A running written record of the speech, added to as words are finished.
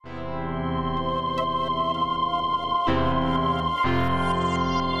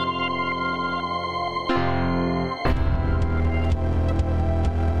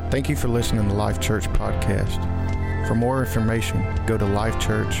Thank you for listening to Life Church Podcast. For more information, go to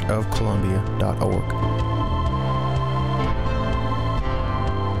lifechurchofcolumbia.org. All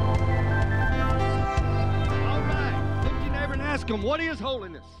right, look at your neighbor and ask him, what is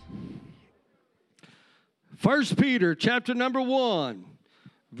holiness? 1 Peter chapter number 1,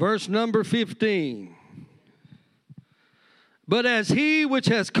 verse number 15. But as he which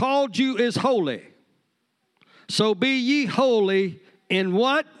has called you is holy, so be ye holy in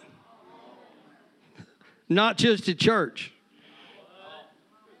what? Not just at church.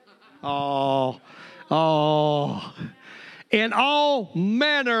 In all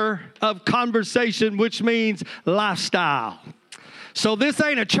manner of conversation, which means lifestyle. So this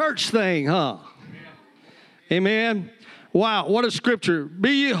ain't a church thing, huh? Amen. Wow, what a scripture.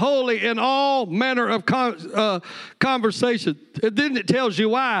 Be ye holy in all manner of conversation. And then it tells you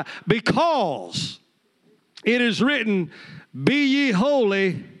why. Because it is written, be ye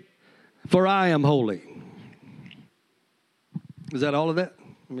holy, for I am holy. Is that all of that?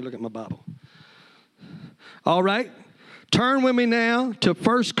 Let me look at my Bible. All right. Turn with me now to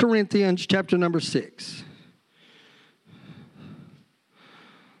 1 Corinthians chapter number 6.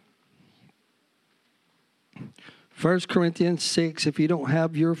 First Corinthians 6, if you don't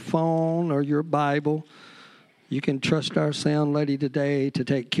have your phone or your Bible, you can trust our sound lady today to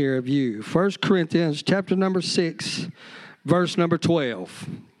take care of you. 1 Corinthians chapter number 6, verse number 12.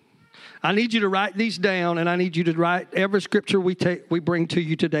 I need you to write these down, and I need you to write every scripture we bring to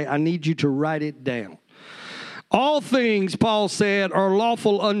you today. I need you to write it down. All things, Paul said, are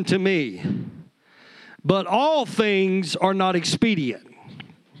lawful unto me, but all things are not expedient.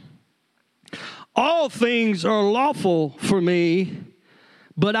 All things are lawful for me,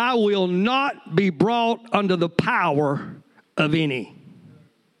 but I will not be brought under the power of any.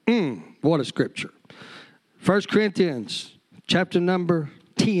 What a scripture. 1 Corinthians chapter number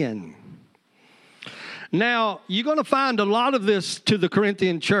 10. Now, you're going to find a lot of this to the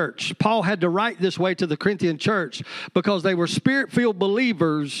Corinthian church. Paul had to write this way to the Corinthian church because they were spirit-filled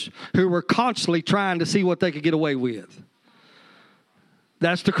believers who were constantly trying to see what they could get away with.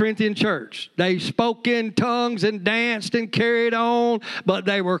 That's the Corinthian church. They spoke in tongues and danced and carried on, but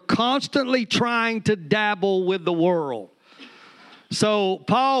they were constantly trying to dabble with the world. So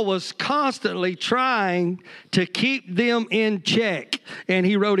Paul was constantly trying to keep them in check, and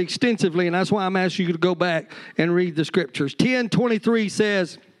he wrote extensively, and that's why I'm asking you to go back and read the scriptures. 10:23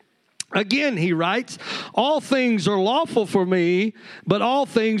 says, again he writes, all things are lawful for me, but all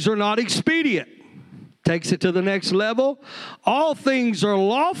things are not expedient. Takes it to the next level. All things are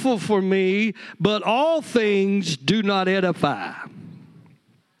lawful for me, but all things do not edify.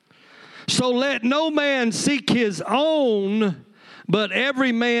 So let no man seek his own, but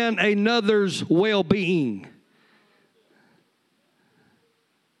every man another's well-being.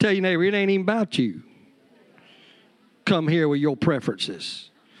 Tell your neighbor, it ain't even about you. Come here with your preferences.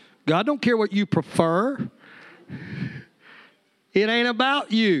 God don't care what you prefer. It ain't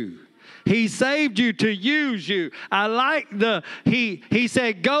about you. He saved you to use you. I like he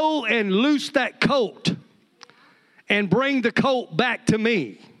said, go and loose that coat and bring the coat back to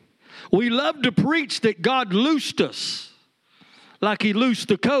me. We love to preach that God loosed us like he loosed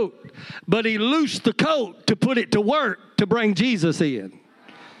the coat, but he loosed the coat to put it to work to bring Jesus in.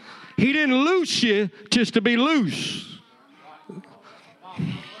 He didn't loose you just to be loose.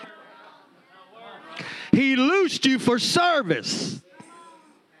 He loosed you for service.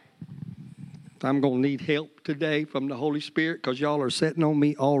 I'm going to need help today from the Holy Spirit because y'all are sitting on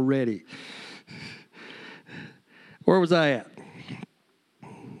me already. Where was I at?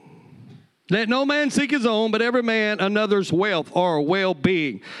 Let no man seek his own, but every man another's wealth or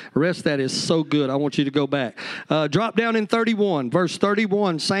well-being. The rest of that is so good. I want you to go back. Drop down in 31, verse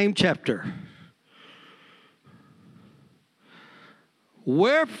 31, same chapter.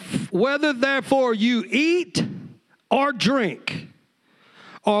 Whether therefore you eat or drink,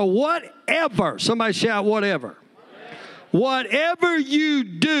 or whatever, somebody shout whatever. Whatever you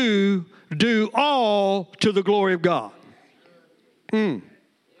do, do all to the glory of God.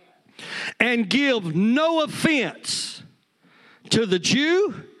 And give no offense to the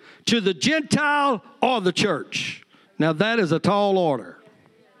Jew, to the Gentile, or the church. Now that is a tall order.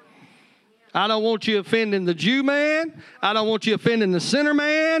 I don't want you offending the Jew man. I don't want you offending the sinner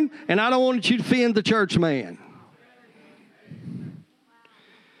man. And I don't want you to offend the church man.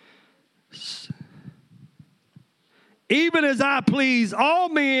 Even as I please all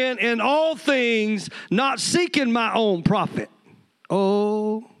men in all things, not seeking my own profit.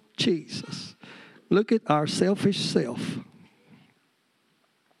 Oh, Jesus. Look at our selfish self.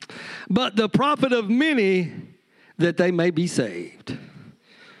 But the profit of many, that they may be saved.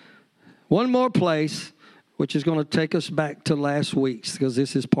 One more place, which is going to take us back to last week's, because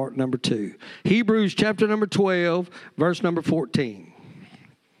this is part number 2. Hebrews chapter number 12, verse number 14.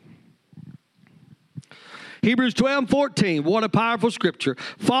 Hebrews 12:14. What a powerful scripture.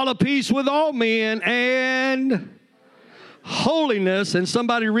 Follow peace with all men and holiness. And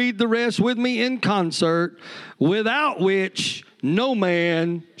somebody read the rest with me in concert. Without which no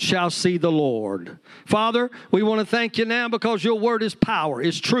man shall see the Lord. Father, we want to thank you now because your word is power.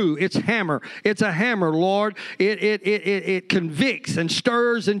 It's true. It's hammer. It's a hammer, Lord. It convicts and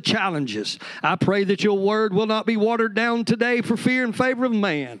stirs and challenges. I pray that your word will not be watered down today for fear and favor of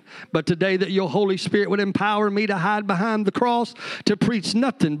man, but today that your Holy Spirit would empower me to hide behind the cross, to preach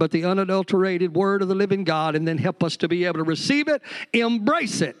nothing but the unadulterated word of the living God, and then help us to be able to receive it,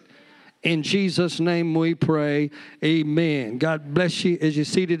 embrace it. In Jesus' name we pray, amen. God bless you as you're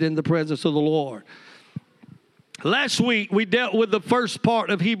seated in the presence of the Lord. Last week, we dealt with the first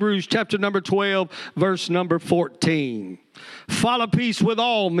part of Hebrews chapter number 12, verse number 14. Follow peace with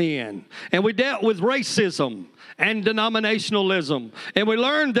all men. And we dealt with racism and denominationalism. And we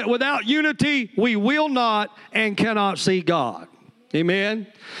learned that without unity, we will not and cannot see God. Amen.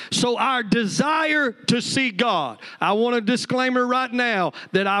 So our desire to see God. I want a disclaimer right now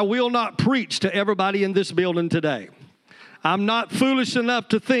that I will not preach to everybody in this building today. I'm not foolish enough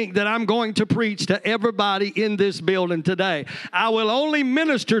to think that I'm going to preach to everybody in this building today. I will only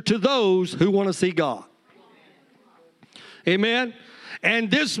minister to those who want to see God. Amen. And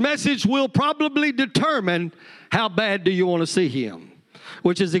this message will probably determine how bad do you want to see him.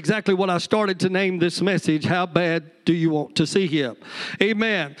 Which is exactly what I started to name this message. How bad do you want to see him?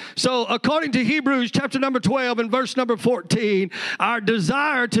 Amen. So according to Hebrews chapter number 12 and verse number 14, our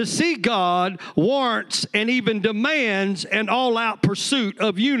desire to see God warrants and even demands an all-out pursuit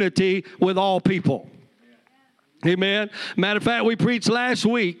of unity with all people. Amen. Matter of fact, we preached last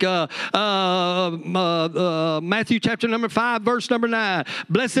week, Matthew chapter number 5, verse number 9.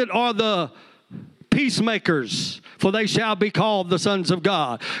 Blessed are the peacemakers, for they shall be called the sons of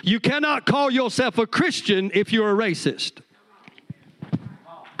God. You cannot call yourself a Christian if you're a racist.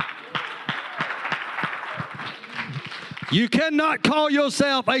 You cannot call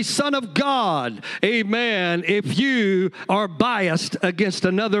yourself a son of God, amen, if you are biased against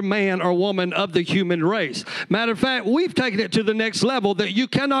another man or woman of the human race. Matter of fact, we've taken it to the next level that you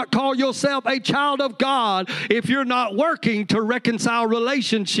cannot call yourself a child of God if you're not working to reconcile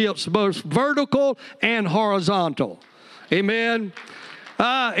relationships, both vertical and horizontal. Amen.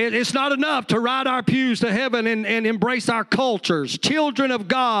 It's not enough to ride our pews to heaven and embrace our cultures. Children of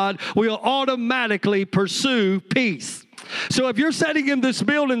God will automatically pursue peace. So if you're sitting in this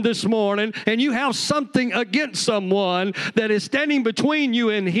building this morning and you have something against someone that is standing between you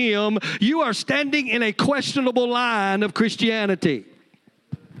and him, you are standing in a questionable line of Christianity.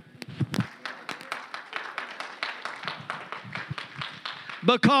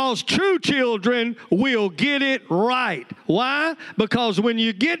 Because true children will get it right. Why? Because when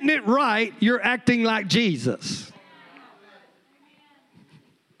you're getting it right, you're acting like Jesus.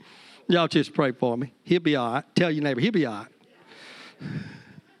 Y'all just pray for me. He'll be all right. Tell your neighbor, he'll be all right.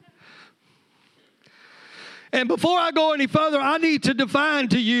 And before I go any further, I need to define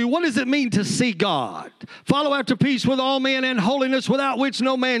to you, what does it mean to see God? Follow after peace with all men and holiness, without which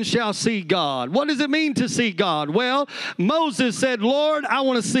no man shall see God. What does it mean to see God? Well, Moses said, Lord, I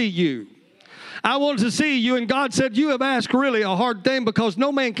want to see you. I want to see you. And God said, you have asked really a hard thing, because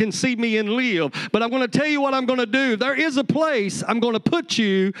no man can see me and live. But I'm going to tell you what I'm going to do. There is a place I'm going to put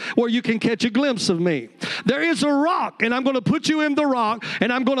you where you can catch a glimpse of me. There is a rock, and I'm going to put you in the rock,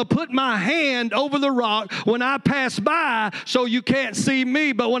 and I'm going to put my hand over the rock when I pass by so you can't see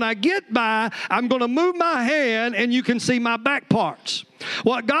me. But when I get by, I'm going to move my hand, and you can see my back parts.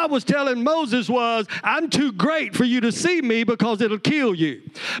 What God was telling Moses was, I'm too great for you to see me because it'll kill you.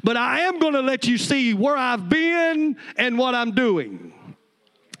 But I am going to let you see where I've been and what I'm doing.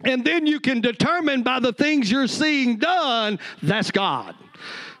 And then you can determine by the things you're seeing done, that's God.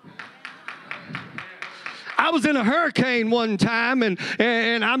 I was in a hurricane one time, and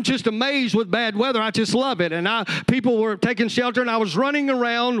I'm just amazed with bad weather. I just love it. And people were taking shelter, and I was running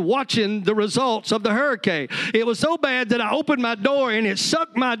around watching the results of the hurricane. It was so bad that I opened my door, and it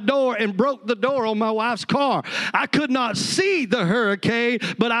sucked my door and broke the door on my wife's car. I could not see the hurricane,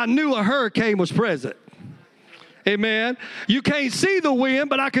 but I knew a hurricane was present. Amen. You can't see the wind,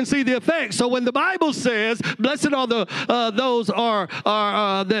 but I can see the effects. So when the Bible says, blessed are those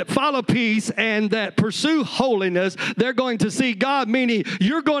that follow peace and that pursue holiness, they're going to see God, meaning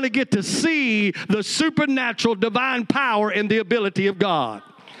you're going to get to see the supernatural divine power and the ability of God.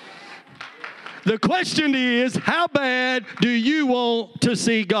 The question is, how bad do you want to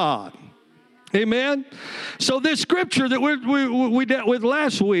see God? Amen. So this scripture that we dealt with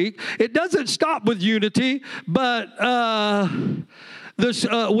last week, it doesn't stop with unity, but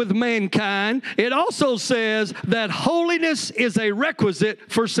with mankind. It also says that holiness is a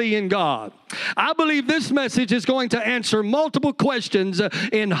requisite for seeing God. I believe this message is going to answer multiple questions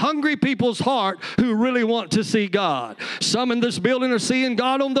in hungry people's heart who really want to see God. Some in this building are seeing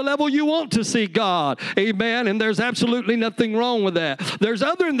God on the level you want to see God. Amen. And there's absolutely nothing wrong with that. There's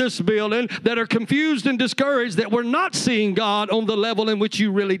other in this building that are confused and discouraged that we're not seeing God on the level in which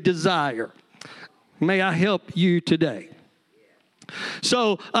you really desire. May I help you today?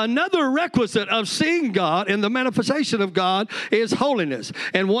 So another requisite of seeing God and the manifestation of God is holiness.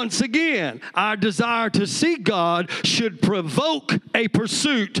 And once again, our desire to see God should provoke a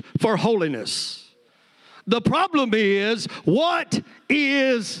pursuit for holiness. The problem is, what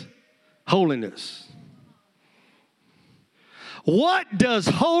is holiness? What does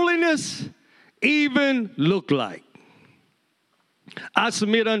holiness even look like? I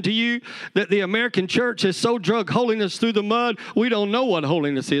submit unto you that the American church has so drug holiness through the mud, we don't know what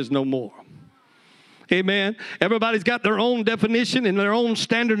holiness is no more. Amen. Everybody's got their own definition and their own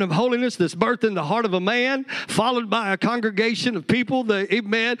standard of holiness that's birthed in the heart of a man, followed by a congregation of people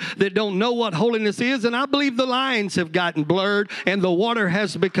that don't know what holiness is. And I believe the lines have gotten blurred and the water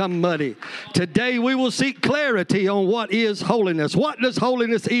has become muddy. Today we will seek clarity on what is holiness. What does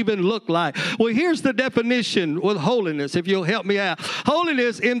holiness even look like? Well, here's the definition with holiness, if you'll help me out.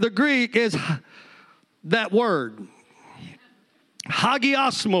 Holiness in the Greek is that word,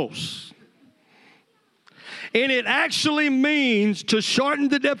 hagiosmos. And it actually means, to shorten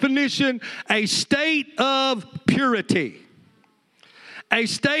the definition, a state of purity. A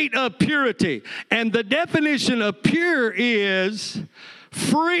state of purity. And the definition of pure is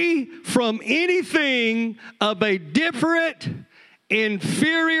free from anything of a different,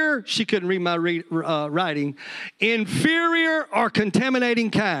 inferior, she couldn't read my writing, inferior or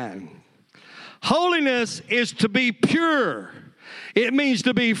contaminating kind. Holiness is to be pure. It means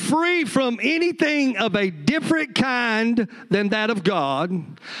to be free from anything of a different kind than that of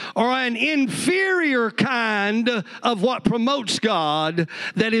God, or an inferior kind of what promotes God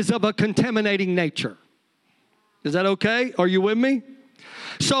that is of a contaminating nature. Is that okay? Are you with me?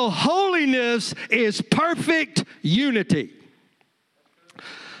 So holiness is perfect unity.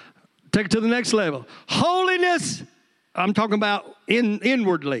 Take it to the next level. Holiness, I'm talking about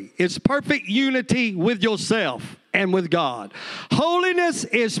inwardly. It's perfect unity with yourself and with God. Holiness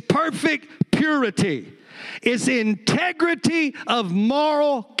is perfect purity. It's integrity of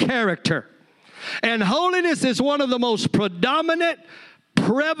moral character. And holiness is one of the most predominant,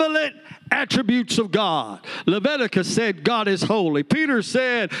 prevalent attributes of God. Leviticus said, God is holy. Peter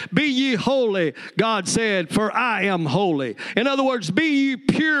said, be ye holy. God said, for I am holy. In other words, be ye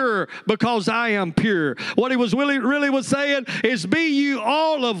pure because I am pure. What he was really was saying is, be you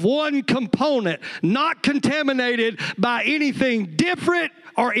all of one component, not contaminated by anything different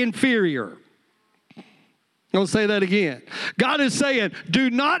or inferior. I'm going to say that again. God is saying, do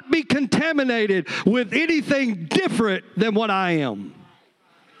not be contaminated with anything different than what I am.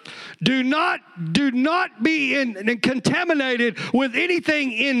 Do not be contaminated with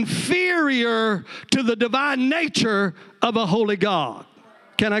anything inferior to the divine nature of a holy God.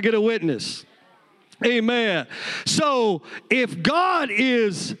 Can I get a witness? Amen. So if God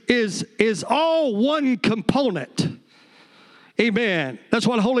is all one component, amen, that's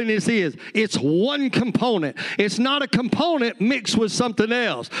what holiness is. It's one component. It's not a component mixed with something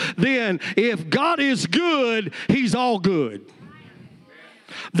else. Then if God is good, he's all good.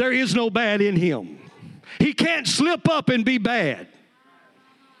 There is no bad in him. He can't slip up and be bad.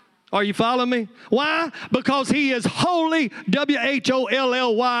 Are you following me? Why? Because he is holy,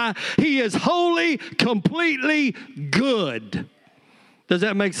 W-H-O-L-L-Y. He is holy, completely good. Does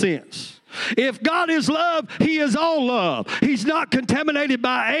that make sense? If God is love, he is all love. He's not contaminated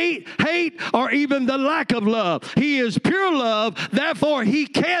by hate, or even the lack of love. He is pure love, therefore he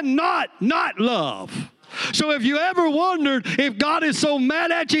cannot not love. So if you ever wondered if God is so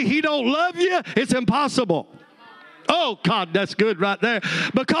mad at you, he don't love you, it's impossible. Oh, God, that's good right there.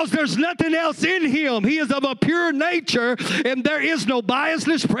 Because there's nothing else in him. He is of a pure nature, and there is no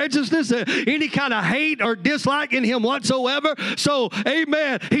biasness, prejudice, any kind of hate or dislike in him whatsoever. So,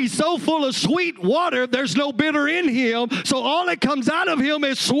 amen, he's so full of sweet water, there's no bitter in him. So all that comes out of him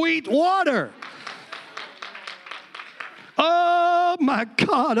is sweet water. Oh, Oh, my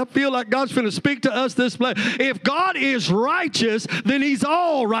God. I feel like God's going to speak to us this place. If God is righteous, then he's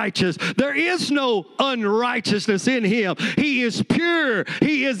all righteous. There is no unrighteousness in him. He is pure.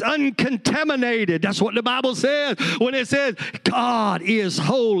 He is uncontaminated. That's what the Bible says when it says God is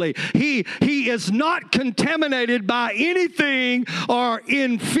holy. He is not contaminated by anything or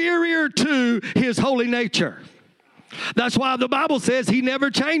inferior to his holy nature. That's why the Bible says he never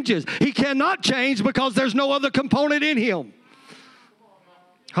changes. He cannot change because there's no other component in him.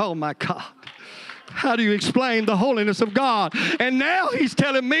 Oh, my God. How do you explain the holiness of God? And now he's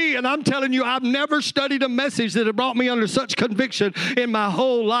telling me, and I'm telling you, I've never studied a message that had brought me under such conviction in my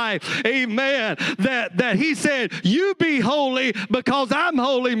whole life. Amen. That he said, you be holy because I'm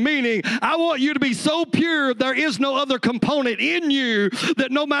holy, meaning I want you to be so pure there is no other component in you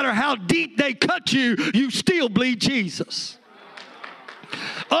that no matter how deep they cut you, you still bleed Jesus.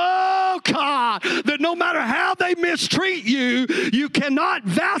 Oh, God, that no matter how they mistreat you, you cannot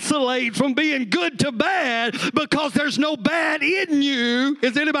vacillate from being good to bad because there's no bad in you.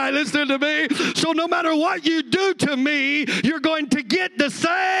 Is anybody listening to me? So no matter what you do to me, you're going to get the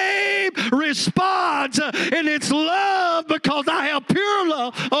same response, and it's love because I have pure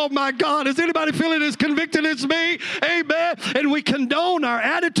love. Oh, my God, is anybody feeling as convicted as me? Amen. And we condone our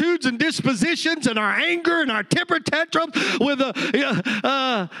attitudes and dispositions and our anger and our temper tantrums with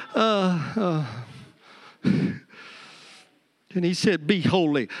and he said, be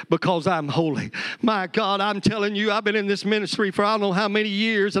holy because I'm holy. My God, I'm telling you, I've been in this ministry for I don't know how many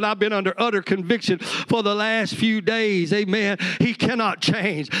years, and I've been under utter conviction for the last few days. Amen. He cannot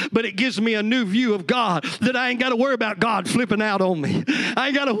change, but it gives me a new view of God that I ain't got to worry about God flipping out on me. I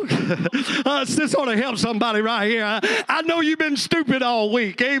ain't got to, this ought to help somebody right here. I know you've been stupid all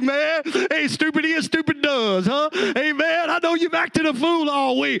week. Amen. Hey, stupid is, stupid does, huh? Amen. I know you've acted a fool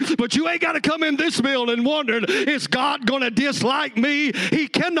all week, but you ain't got to come in this building wondering, is God going to dislike me? He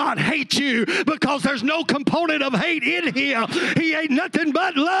cannot hate you because there's no component of hate in him. He ain't nothing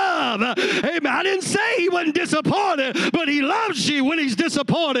but love. Amen. I didn't say he wasn't disappointed, but he loves you when he's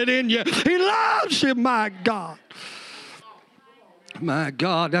disappointed in you. He loves you, my God. My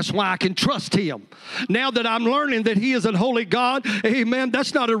God, that's why I can trust him. Now that I'm learning that he is a holy God, amen,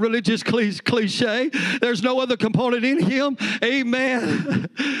 that's not a religious cliche. There's no other component in him, amen,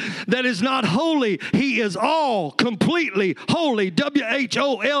 that is not holy. He is all completely holy,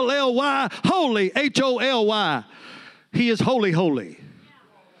 W-H-O-L-L-Y, holy, H-O-L-Y. He is holy, holy.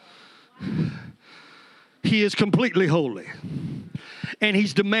 He is completely holy. And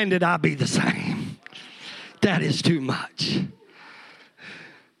he's demanded I be the same. That is too much.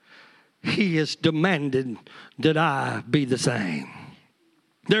 He is demanding that I be the same.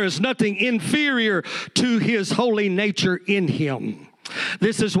 There is nothing inferior to his holy nature in him.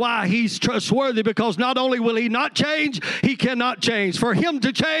 This is why he's trustworthy, because not only will he not change, he cannot change. For him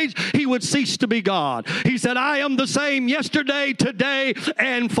to change, he would cease to be God. He said, I am the same yesterday, today,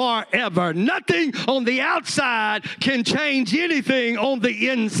 and forever. Nothing on the outside can change anything on the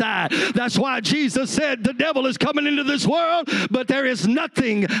inside. That's why Jesus said, the devil is coming into this world, but there is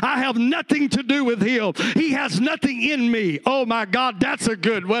nothing. I have nothing to do with him. He has nothing in me. Oh, my God, that's a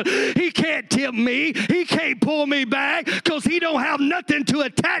good one. He can't tempt me. He can't pull me back because he don't have nothing to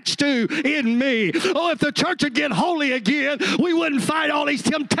attach to in me. Oh, if the church would get holy again, we wouldn't fight all these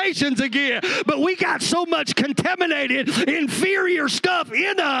temptations again. But we got so much contaminated, inferior stuff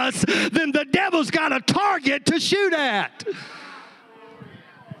in us, then the devil's got a target to shoot at.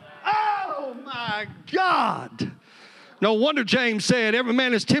 Oh, my God. No wonder James said, every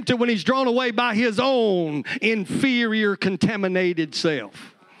man is tempted when he's drawn away by his own inferior, contaminated self.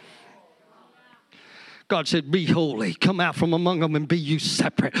 God said, be holy. Come out from among them and be you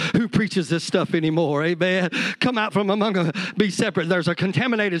separate. Who preaches this stuff anymore? Amen. Come out from among them, be separate. There's a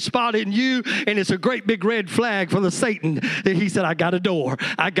contaminated spot in you, and it's a great big red flag for the Satan. And he said, I got a door.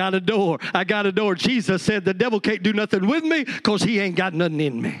 I got a door. I got a door. Jesus said, the devil can't do nothing with me because he ain't got nothing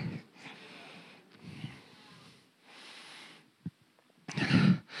in me.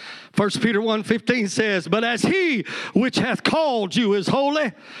 1 Peter 1:15 says, but as he which hath called you is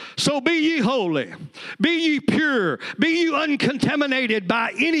holy, so be ye holy. Be ye pure. Be ye uncontaminated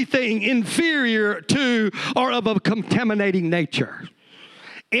by anything inferior to or of a contaminating nature.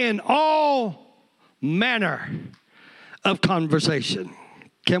 In all manner of conversation.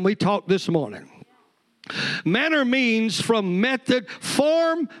 Can we talk this morning? Manner means from method,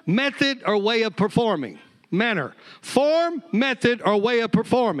 form, method, or way of performing. Manner, form, method, or way of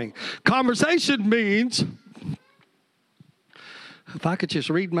performing. Conversation means, if I could just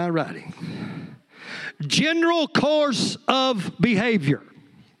read my writing, general course of behavior.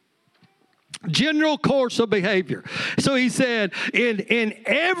 General course of behavior. So he said, in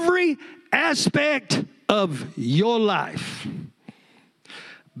every aspect of your life,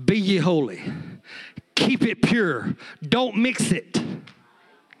 be ye holy. Keep it pure. Don't mix it.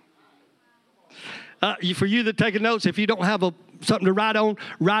 For you that taking notes, if you don't have something to write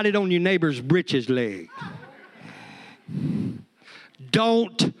it on your neighbor's britches leg.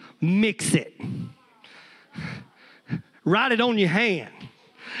 Don't mix it. Write it on your hand.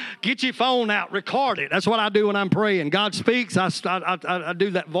 Get your phone out, record it. That's what I do when I'm praying. God speaks, I do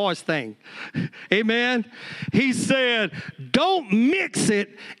that voice thing. Amen. He said, don't mix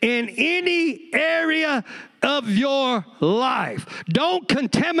it in any area of your life. Don't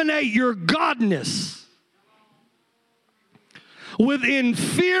contaminate your godness with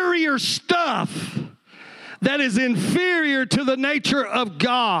inferior stuff that is inferior to the nature of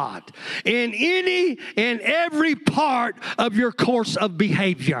God in any and every part of your course of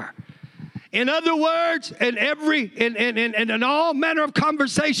behavior. In other words, in all manner of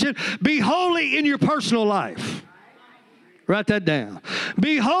conversation, be holy in your personal life. Write that down.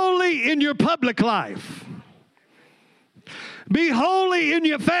 Be holy in your public life. Be holy in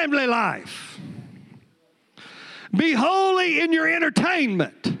your family life. Be holy in your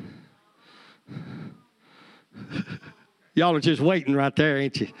entertainment. Y'all are just waiting right there,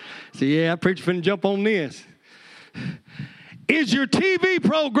 ain't you? So, yeah, preacher finna jump on this. Is your TV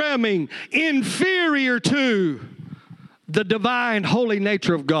programming inferior to the divine holy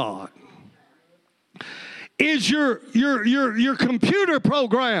nature of God? Is your computer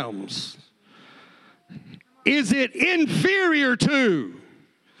programs, is it inferior to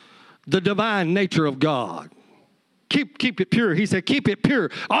the divine nature of God? Keep it pure. He said, keep it pure.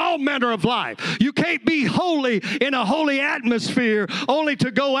 All manner of life. You can't be holy in a holy atmosphere only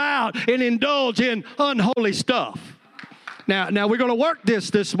to go out and indulge in unholy stuff. Now we're going to work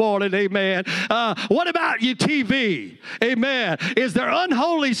this morning, amen. What about your TV? Amen. Is there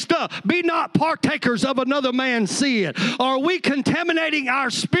unholy stuff? Be not partakers of another man's sin. Are we contaminating our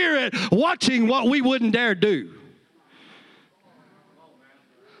spirit watching what we wouldn't dare do?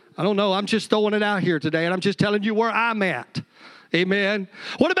 I don't know. I'm just throwing it out here today, and I'm just telling you where I'm at. Amen.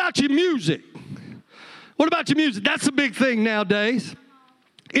 What about your music? What about your music? That's a big thing nowadays.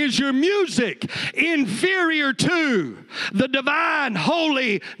 Is your music inferior to the divine,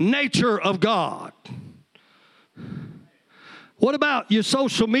 holy nature of God? What about your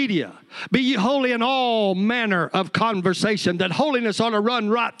social media? Be ye holy in all manner of conversation. That holiness ought to run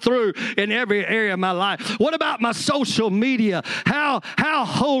right through in every area of my life. What about my social media? How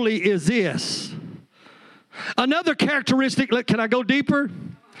holy is this? Another characteristic, can I go deeper?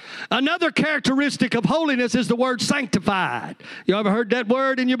 Another characteristic of holiness is the word sanctified. You ever heard that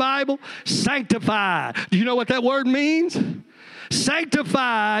word in your Bible? Sanctified. Do you know what that word means?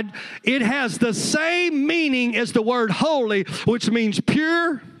 Sanctified, it has the same meaning as the word holy, which means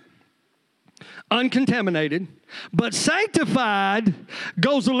pure, uncontaminated. But sanctified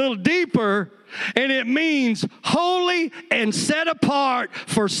goes a little deeper, and it means holy and set apart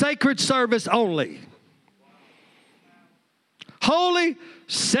for sacred service only. Holy,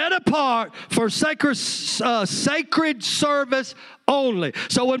 set apart for sacred service only.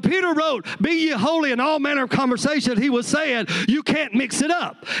 So when Peter wrote, be ye holy in all manner of conversation, he was saying, you can't mix it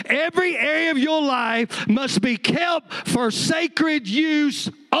up. Every area of your life must be kept for sacred use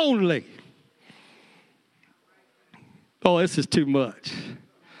only. Oh, this is too much.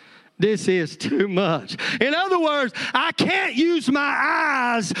 This is too much. In other words, I can't use my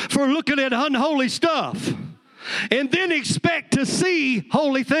eyes for looking at unholy stuff and then expect to see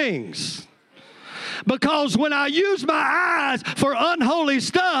holy things. Because when I use my eyes for unholy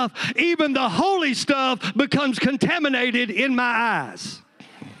stuff, even the holy stuff becomes contaminated in my eyes.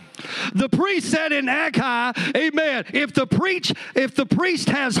 The priest said in Akai, amen, if the priest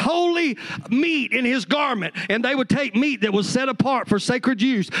has holy meat in his garment, and they would take meat that was set apart for sacred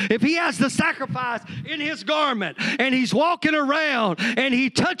use, if he has the sacrifice in his garment and he's walking around and he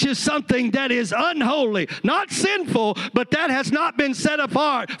touches something that is unholy, not sinful, but that has not been set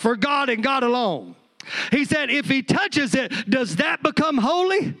apart for God and God alone. He said, if he touches it, does that become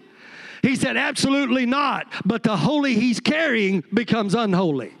holy? He said, absolutely not. But the holy he's carrying becomes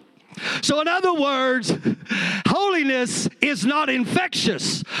unholy. So in other words, holiness is not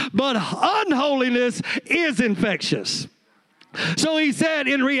infectious, but unholiness is infectious. So he said,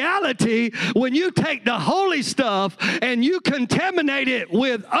 in reality, when you take the holy stuff and you contaminate it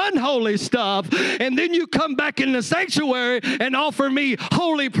with unholy stuff, and then you come back in the sanctuary and offer me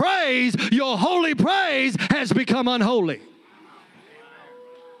holy praise, your holy praise has become unholy.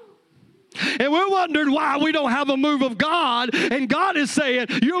 And And we're wondering why we don't have a move of God. And God is saying,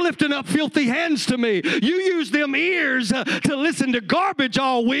 you're lifting up filthy hands to me. You use them ears to listen to garbage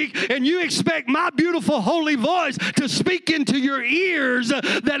all week, and you expect my beautiful holy voice to speak into your ears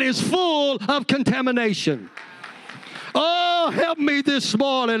that is full of contamination. Oh, help me this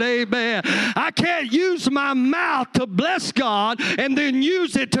morning, amen. I can't use my mouth to bless God and then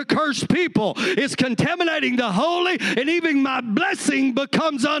use it to curse people. It's contaminating the holy, and even my blessing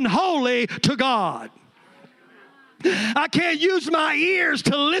becomes unholy to God. I can't use my ears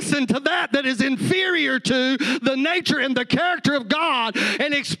to listen to that is inferior to the nature and the character of God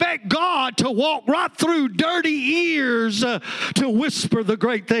and expect God to walk right through dirty ears to whisper the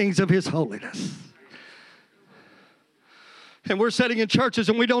great things of His holiness. And we're sitting in churches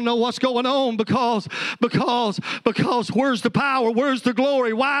and we don't know what's going on because where's the power? Where's the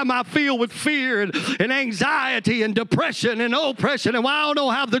glory? Why am I filled with fear and anxiety and depression and oppression? And why I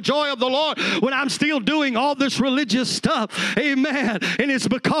don't have the joy of the Lord when I'm still doing all this religious stuff? Amen. And it's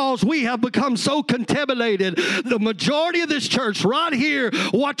because we have become so contaminated. The majority of this church right here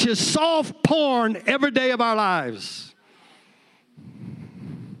watches soft porn every day of our lives.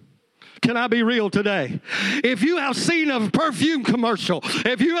 Can I be real today? If you have seen a perfume commercial,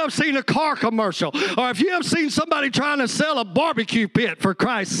 if you have seen a car commercial, or if you have seen somebody trying to sell a barbecue pit, for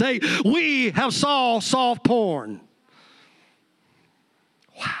Christ's sake, we have saw soft porn.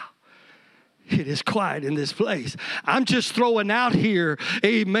 Wow. It is quiet in this place. I'm just throwing out here,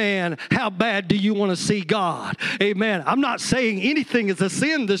 amen, how bad do you want to see God? Amen. I'm not saying anything is a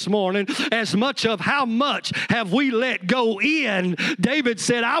sin this morning as much of how much have we let go in. David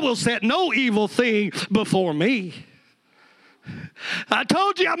said, I will set no evil thing before me. I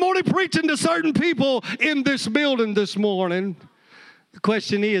told you I'm only preaching to certain people in this building this morning. The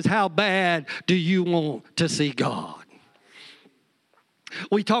question is, how bad do you want to see God?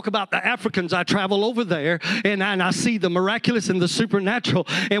 We talk about the Africans. I travel over there, and I see the miraculous and the supernatural,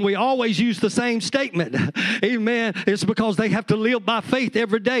 and we always use the same statement. Amen. It's because they have to live by faith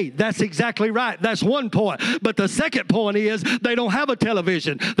every day. That's exactly right. That's one point. But the second point is they don't have a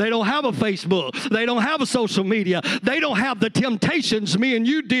television. They don't have a Facebook. They don't have a social media. They don't have the temptations me and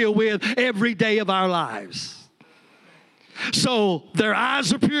you deal with every day of our lives. So their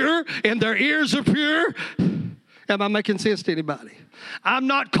eyes are pure and their ears are pure. Am I making sense to anybody? I'm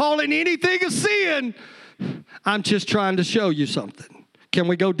not calling anything a sin. I'm just trying to show you something. Can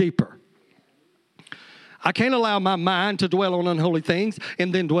we go deeper? I can't allow my mind to dwell on unholy things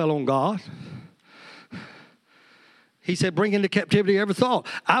and then dwell on God. He said, bring into captivity every thought.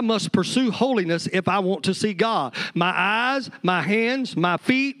 I must pursue holiness if I want to see God. My eyes, my hands, my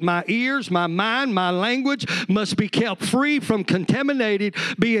feet, my ears, my mind, my language must be kept free from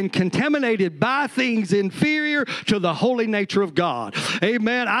being contaminated by things inferior to the holy nature of God.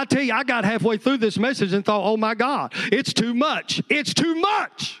 Amen. I tell you, I got halfway through this message and thought, oh my God, it's too much. It's too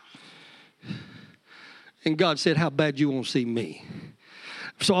much. And God said, how bad you want to see me?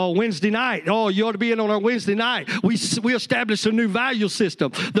 So on Wednesday night, you ought to be in on our Wednesday night. We established a new value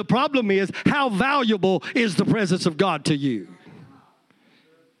system. The problem is, how valuable is the presence of God to you?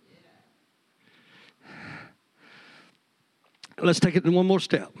 Let's take it one more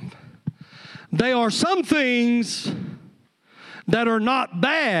step. There are some things that are not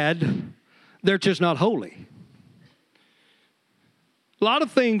bad, they're just not holy. A lot of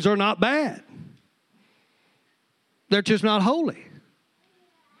things are not bad. They're just not holy.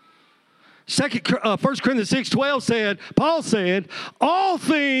 1 Corinthians 6:12 said, Paul said, all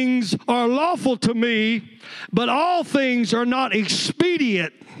things are lawful to me, but all things are not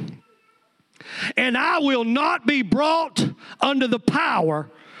expedient. And I will not be brought under the power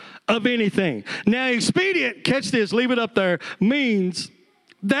of anything. Now, expedient, catch this, leave it up there, means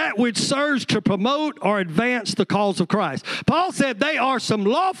that which serves to promote or advance the cause of Christ. Paul said they are some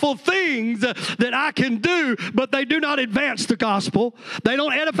lawful things that I can do, but they do not advance the gospel. They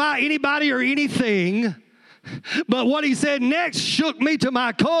don't edify anybody or anything. But what he said next shook me to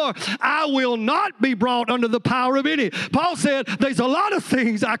my core. I will not be brought under the power of any. Paul said there's a lot of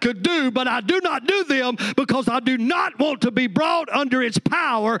things I could do, but I do not do them because I do not want to be brought under its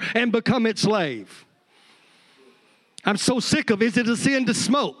power and become its slave. I'm so sick of, is it a sin to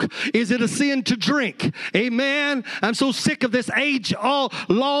smoke? Is it a sin to drink? Amen. I'm so sick of this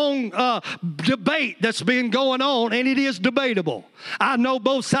age-long debate that's been going on, and it is debatable. I know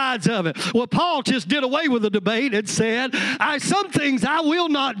both sides of it. Well, Paul just did away with the debate and said, some things I will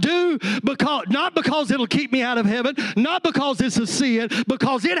not do, not because it'll keep me out of heaven, not because it's a sin,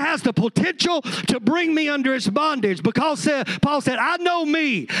 because it has the potential to bring me under its bondage. Because Paul said, I know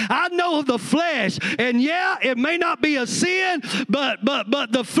me. I know the flesh, and yeah, it may not be be a sin, but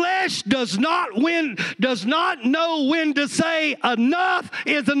the flesh does not know when to say enough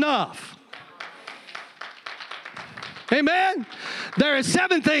is enough. Amen? There are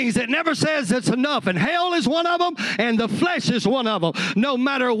 7 things that never says it's enough, and hell is one of them, and the flesh is one of them. No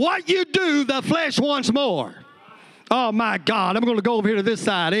matter what you do, the flesh wants more. Oh, my God. I'm going to go over here to this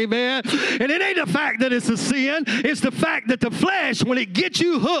side. Amen. And it ain't the fact that it's a sin. It's the fact that the flesh, when it gets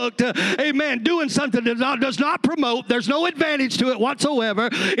you hooked, amen, doing something that does not promote, there's no advantage to it whatsoever.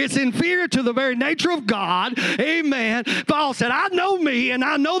 It's inferior to the very nature of God. Amen. Paul said, I know me and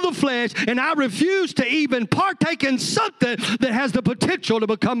I know the flesh, and I refuse to even partake in something that has the potential to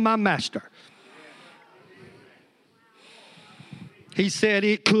become my master. He said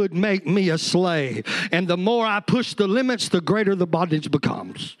it could make me a slave. And the more I push the limits, the greater the bondage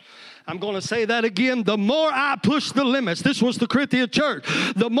becomes. I'm going to say that again. The more I push the limits, this was the Corinthian church.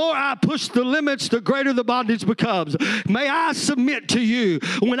 The more I push the limits, the greater the bondage becomes. May I submit to you,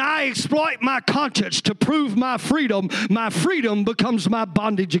 when I exploit my conscience to prove my freedom becomes my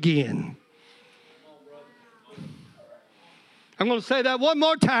bondage again. I'm going to say that one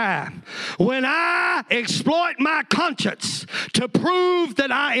more time. When I exploit my conscience to prove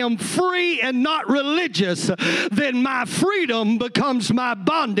that I am free and not religious, then my freedom becomes my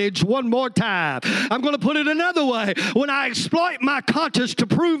bondage one more time. I'm going to put it another way. When I exploit my conscience to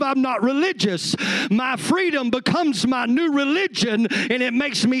prove I'm not religious, my freedom becomes my new religion, and it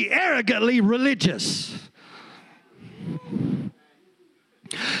makes me arrogantly religious.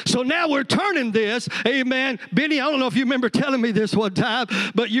 So now we're turning this, amen. Benny, I don't know if you remember telling me this one time,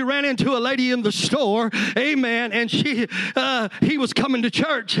 but you ran into a lady in the store, amen, and he was coming to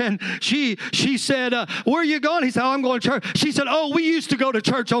church, and she said, where are you going? He said, oh, I'm going to church. She said, oh, we used to go to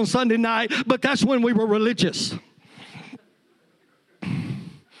church on Sunday night, but that's when we were religious.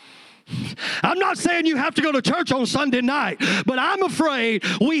 I'm not saying you have to go to church on Sunday night, but I'm afraid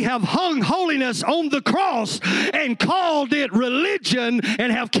we have hung holiness on the cross and called it religion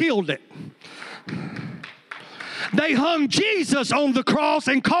and have killed it. They hung Jesus on the cross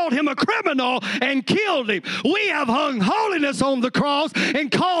and called him a criminal and killed him. We have hung holiness on the cross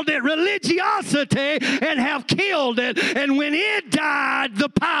and called it religiosity and have killed it. And when it died, the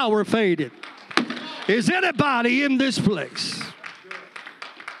power faded. Is anybody in this place?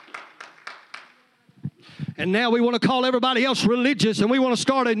 And now we want to call everybody else religious, and we want to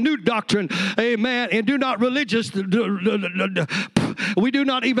start a new doctrine, amen, and do not religious, we do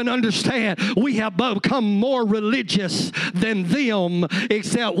not even understand. We have become more religious than them,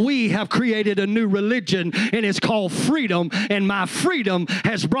 except we have created a new religion, and it's called freedom, and my freedom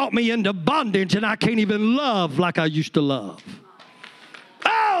has brought me into bondage, and I can't even love like I used to love.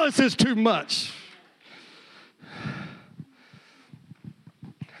 Oh, this is too much.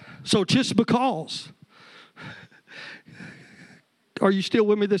 So just because... Are you still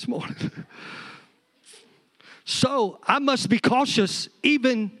with me this morning? So I must be cautious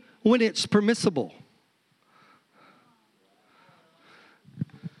even when it's permissible.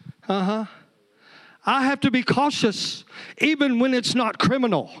 I have to be cautious even when it's not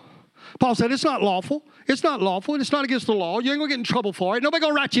criminal. Paul said it's not lawful. It's not lawful. It's not against the law. You ain't going to get in trouble for it. Nobody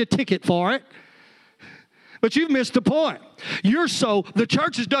going to write you a ticket for it. But you've missed the point. The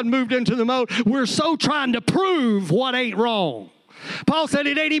church has done moved into the mode. We're so trying to prove what ain't wrong. Paul said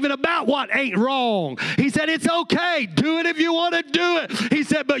it ain't even about what ain't wrong. He said it's okay. Do it if you want to do it. He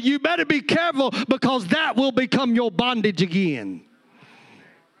said, but you better be careful because that will become your bondage again.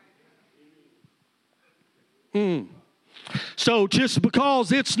 So just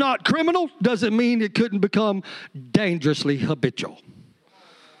because it's not criminal doesn't mean it couldn't become dangerously habitual.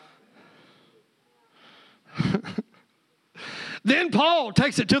 Then Paul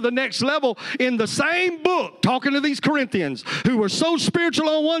takes it to the next level in the same book, talking to these Corinthians who were so spiritual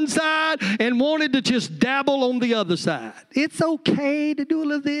on one side and wanted to just dabble on the other side. It's okay to do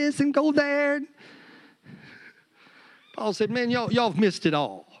all of this and go there. Paul said, man, y'all have missed it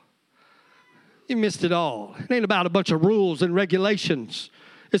all. You missed it all. It ain't about a bunch of rules and regulations.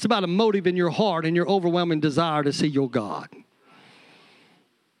 It's about a motive in your heart and your overwhelming desire to see your God.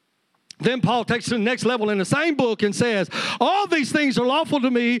 Then Paul takes it to the next level in the same book and says, all these things are lawful to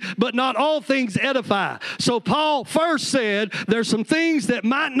me, but not all things edify. So Paul first said, there's some things that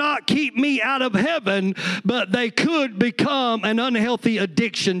might not keep me out of heaven, but they could become an unhealthy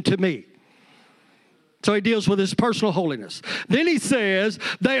addiction to me. So he deals with his personal holiness. Then he says,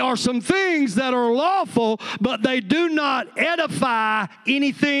 there are some things that are lawful, but they do not edify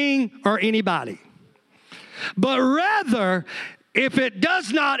anything or anybody. But rather, if it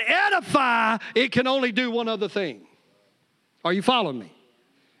does not edify, it can only do one other thing. Are you following me?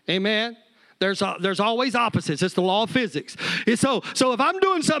 Amen? There's always opposites. It's the law of physics. And so if I'm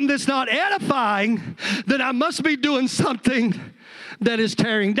doing something that's not edifying, then I must be doing something that is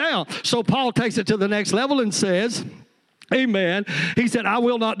tearing down. So Paul takes it to the next level and says, amen. He said, I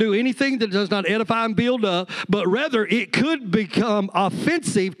will not do anything that does not edify and build up, but rather it could become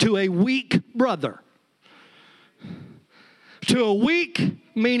offensive to a weak brother. To a weak,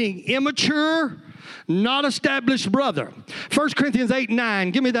 meaning immature, not established brother. 1 Corinthians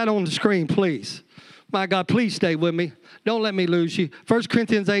 8:9. Give me that on the screen, please. My God, please stay with me. Don't let me lose you. 1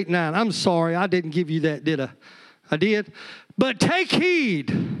 Corinthians 8:9. I'm sorry, I didn't give you that, did I? I did. But take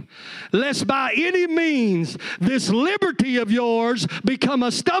heed, lest by any means this liberty of yours become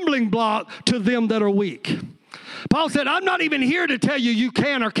a stumbling block to them that are weak. Paul said, I'm not even here to tell you you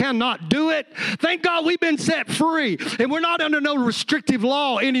can or cannot do it. Thank God we've been set free, and we're not under no restrictive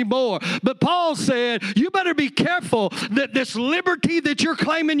law anymore. But Paul said, you better be careful that this liberty that you're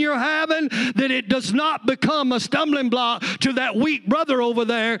claiming you're having, that it does not become a stumbling block to that weak brother over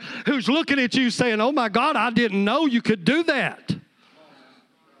there who's looking at you saying, oh my God, I didn't know you could do that.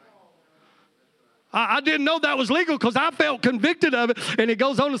 I didn't know that was legal because I felt convicted of it. And it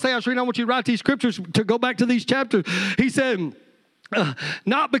goes on to say, I was reading, I want you to write these scriptures to go back to these chapters. He said,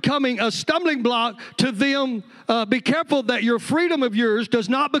 not becoming a stumbling block to them. Be careful that your freedom of yours does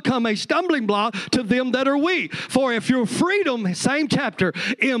not become a stumbling block to them that are weak. For if your freedom, same chapter,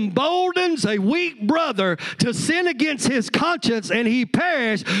 emboldens a weak brother to sin against his conscience and he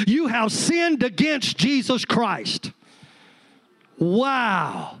perish, you have sinned against Jesus Christ.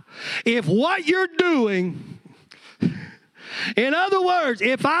 Wow. If what you're doing, in other words,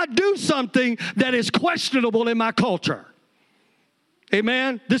 if I do something that is questionable in my culture,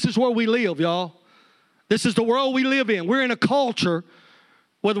 amen, this is where we live, y'all. This is the world we live in. We're in a culture,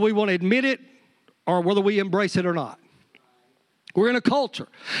 whether we want to admit it or whether we embrace it or not. We're in a culture.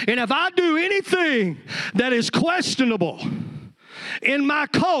 And if I do anything that is questionable in my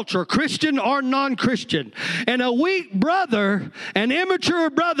culture, Christian or non-Christian, and a weak brother, an immature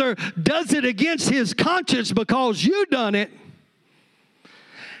brother, does it against his conscience because you done it,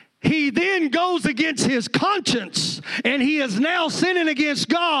 he then goes against his conscience, and he is now sinning against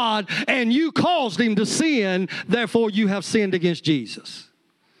God, and you caused him to sin, therefore you have sinned against Jesus.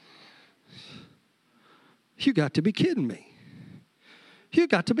 You got to be kidding me. You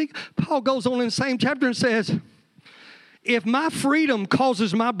got to be. Paul goes on in the same chapter and says, if my freedom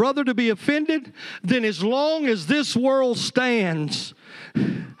causes my brother to be offended, then as long as this world stands,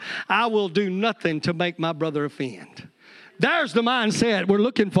 I will do nothing to make my brother offend. There's the mindset we're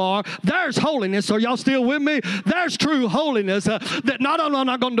looking for. There's holiness. Are y'all still with me? There's true holiness. That not only am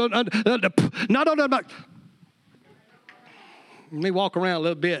I going to, let me walk around a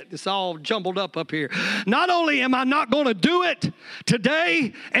little bit. It's all jumbled up here. Not only am I not going to do it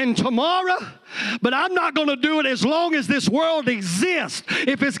today and tomorrow, but I'm not going to do it as long as this world exists.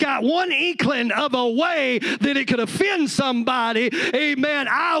 If it's got one inkling of a way that it could offend somebody, amen,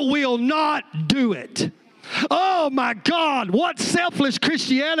 I will not do it. Oh my God, what selfless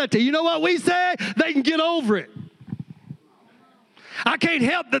Christianity. You know what we say? They can get over it. I can't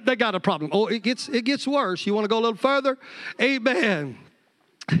help that they got a problem. Oh, it gets worse. You want to go a little further? Amen.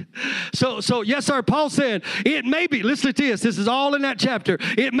 So yes, sir, Paul said, it may be, listen to this is all in that chapter.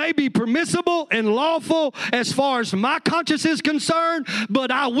 It may be permissible and lawful as far as my conscience is concerned,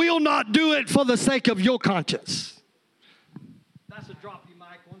 but I will not do it for the sake of your conscience. That's a drop your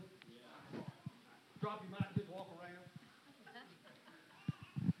mic one. Drop your mic, just walk around.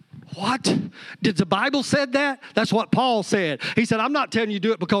 What? Did the Bible said that? That's what Paul said. He said, I'm not telling you to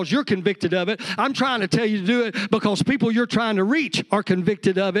do it because you're convicted of it. I'm trying to tell you to do it because people you're trying to reach are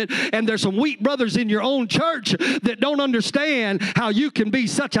convicted of it. And there's some weak brothers in your own church that don't understand how you can be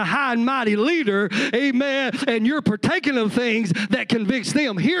such a high and mighty leader, amen, and you're partaking of things that convicts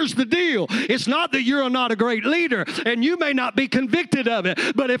them. Here's the deal. It's not that you're not a great leader, and you may not be convicted of it,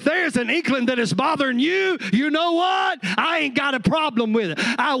 but if there's an inkling that is bothering you, you know what? I ain't got a problem with it.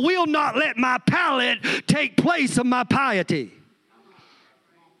 I will not let my palate take place of my piety.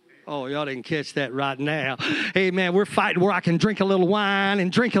 Oh, y'all didn't catch that right now. Amen. We're fighting where I can drink a little wine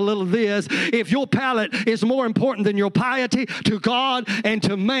and drink a little this. If your palate is more important than your piety to God and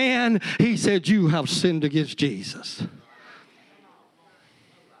to man, he said, you have sinned against Jesus.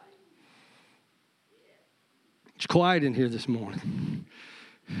 It's quiet in here this morning.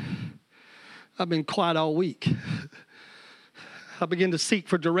 I've been quiet all week. I began to seek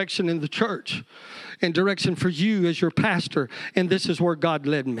for direction in the church and direction for you as your pastor. And this is where God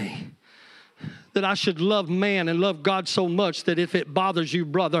led me. That I should love man and love God so much that if it bothers you,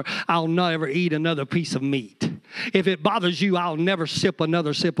 brother, I'll never eat another piece of meat. If it bothers you, I'll never sip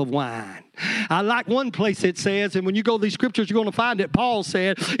another sip of wine. I like one place it says, and when you go to these scriptures, you're going to find it. Paul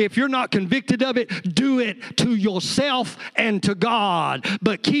said, if you're not convicted of it, do it to yourself and to God,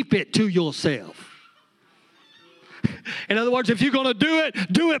 but keep it to yourself. In other words, if you're going to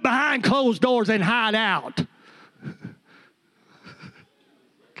do it behind closed doors and hide out.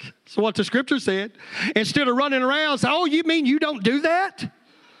 So what the scripture said, instead of running around, say, oh, you mean you don't do that?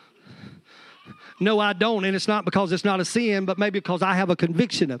 No, I don't, and it's not because it's not a sin, but maybe because I have a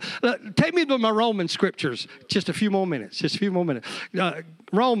conviction of. Take me to my Roman scriptures. Just a few more minutes.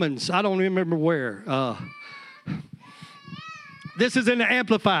 Romans, I don't remember where. This is in the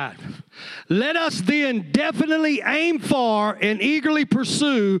Amplified. Let us then definitely aim for and eagerly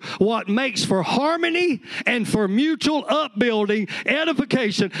pursue what makes for harmony and for mutual upbuilding,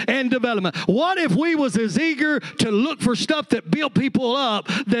 edification, and development. What if we was as eager to look for stuff that built people up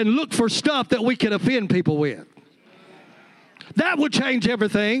than look for stuff that we can offend people with? That would change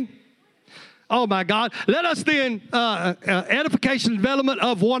everything. Oh, my God. Let us then, edification and development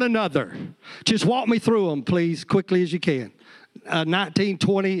of one another. Just walk me through them, please, quickly as you can.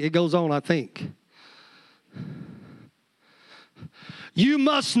 19:20, it goes on, I think. You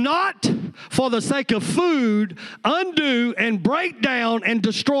must not, for the sake of food, undo and break down and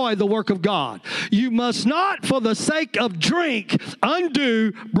destroy the work of God. You must not, for the sake of drink,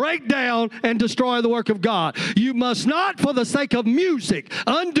 undo, break down, and destroy the work of God. You must not, for the sake of music,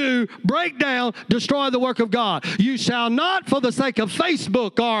 undo, break down, destroy the work of God. You shall not, for the sake of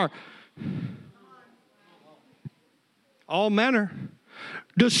Facebook or all manner,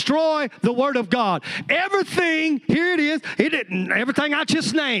 destroy the word of God. Everything, here it is, everything I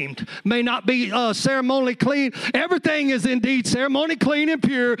just named may not be ceremonially clean. Everything is indeed ceremonially clean and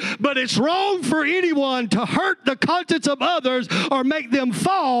pure, but it's wrong for anyone to hurt the conscience of others or make them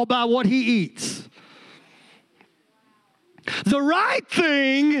fall by what he eats. The right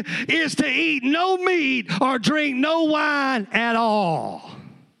thing is to eat no meat or drink no wine at all,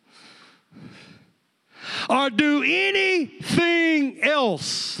 or do anything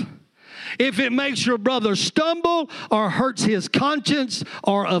else if it makes your brother stumble or hurts his conscience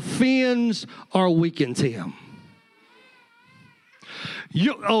or offends or weakens him.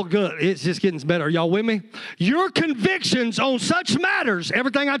 Oh, good. It's just getting better. Y'all with me? Your convictions on such matters,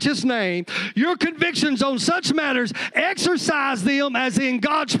 everything I just named, your convictions on such matters, exercise them as in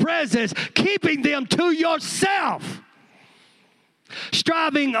God's presence, keeping them to yourself,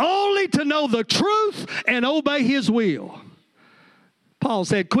 striving only to know the truth and obey his will. Paul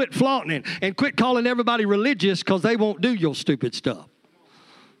said, quit flaunting it and quit calling everybody religious because they won't do your stupid stuff.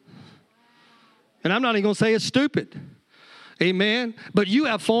 And I'm not even going to say it's stupid. Amen. But you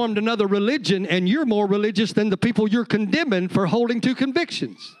have formed another religion, and you're more religious than the people you're condemning for holding to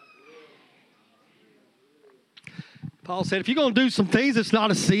convictions. Paul said, if you're going to do some things, it's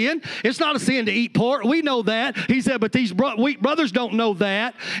not a sin. It's not a sin to eat pork. We know that. He said, but these weak brothers don't know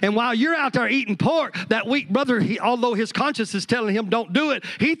that. And while you're out there eating pork, that weak brother, although his conscience is telling him don't do it,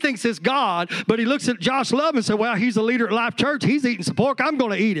 he thinks it's God. But he looks at Josh Love and said, well, he's a leader at Life Church. He's eating some pork. I'm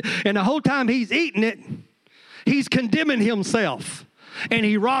going to eat it. And the whole time he's eating it, he's condemning himself. And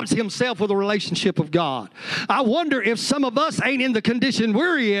he robs himself of the relationship of God. I wonder if some of us ain't in the condition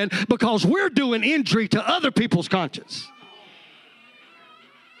we're in because we're doing injury to other people's conscience.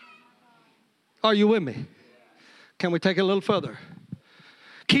 Are you with me? Can we take it a little further?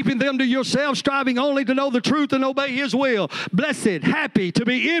 Keeping them to yourself, striving only to know the truth and obey his will. Blessed, happy, to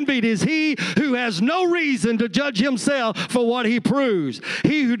be envied is he who has no reason to judge himself for what he proves.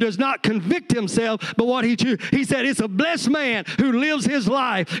 He who does not convict himself, but what he chooses. He said it's a blessed man who lives his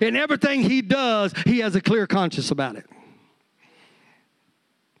life. In everything he does, he has a clear conscience about it.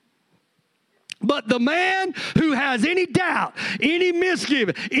 But the man who has any doubt, any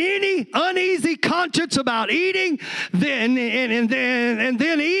misgiving, any uneasy conscience about eating, then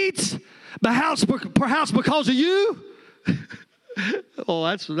eats, perhaps because of you. Oh,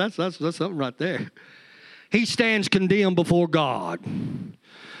 that's something right there. He stands condemned before God,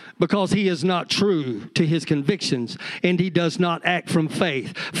 because he is not true to his convictions, and he does not act from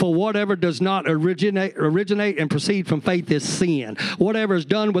faith. For whatever does not originate and proceed from faith is sin. Whatever is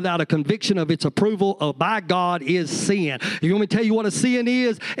done without a conviction of its approval by God is sin. You want me to tell you what a sin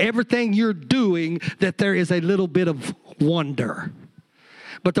is? Everything you're doing that there is a little bit of wonder.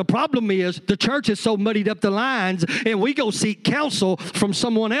 But the problem is the church is so muddied up the lines, and we go seek counsel from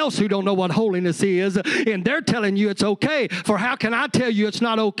someone else who don't know what holiness is, and they're telling you it's okay. For how can I tell you it's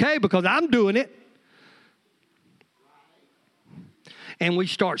not okay? Because I'm doing it. And we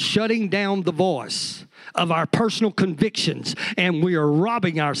start shutting down the voice of our personal convictions, and we are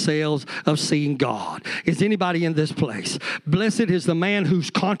robbing ourselves of seeing God. Is anybody in this place? Blessed is the man whose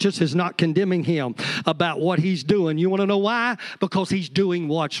conscience is not condemning him about what he's doing. You want to know why? Because he's doing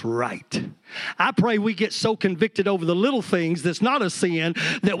what's right. I pray we get so convicted over the little things that's not a sin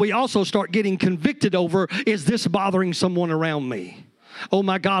that we also start getting convicted over, is this bothering someone around me? Oh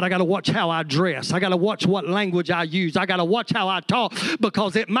my God, I got to watch how I dress. I got to watch what language I use. I got to watch how I talk,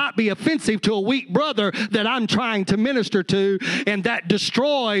 because it might be offensive to a weak brother that I'm trying to minister to, and that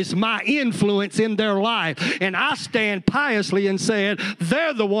destroys my influence in their life. And I stand piously and said,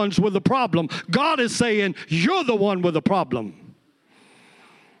 they're the ones with the problem. God is saying, you're the one with the problem.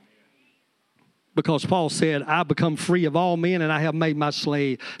 Because Paul said, I become free of all men, and I have made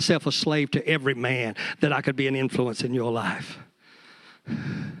myself a slave to every man, that I could be an influence in your life.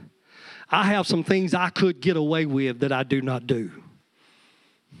 I have some things I could get away with that I do not do.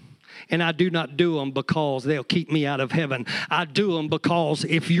 And I do not do them because they'll keep me out of heaven. I do them because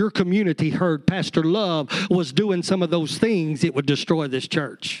if your community heard Pastor Love was doing some of those things, it would destroy this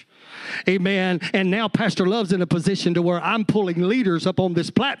church. Amen. And now Pastor Love's in a position to where I'm pulling leaders up on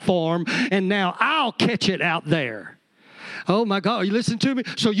this platform, and now I'll catch it out there. Oh my God, you listen to me?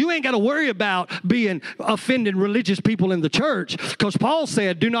 So you ain't got to worry about offending religious people in the church, because Paul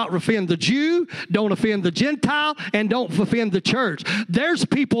said, do not offend the Jew, don't offend the Gentile, and don't offend the church. There's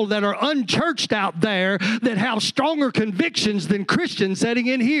people that are unchurched out there that have stronger convictions than Christians sitting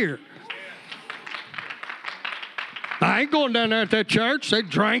in here. I ain't going down there at that church. They're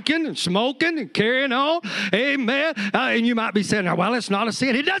drinking and smoking and carrying on. Amen. And you might be saying, well, it's not a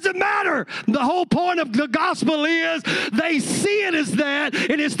sin. It doesn't matter. The whole point of the gospel is they see it as that,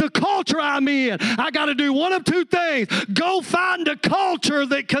 and it's the culture I'm in. I got to do one of two things. Go find a culture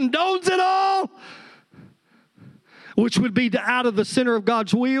that condones it all, which would be out of the center of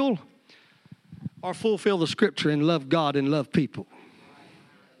God's will, or fulfill the scripture and love God and love people.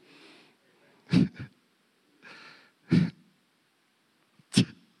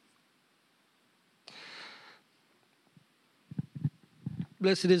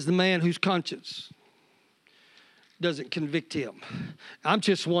 Blessed is the man whose conscience doesn't convict him. I'm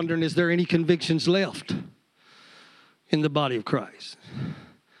just wondering, is there any convictions left in the body of Christ?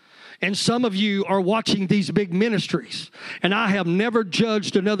 And some of you are watching these big ministries, and I have never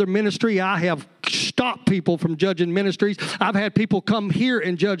judged another ministry. I have stopped people from judging ministries. I've had people come here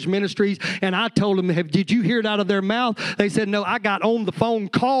and judge ministries, and I told them, did you hear it out of their mouth? They said, no, I got on the phone,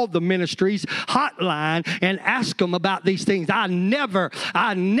 called the ministry's hotline, and asked them about these things. I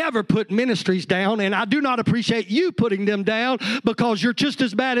never put ministries down, and I do not appreciate you putting them down, because you're just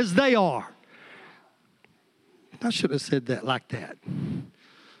as bad as they are. I should have said that like that.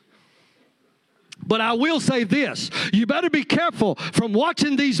 But I will say this, you better be careful from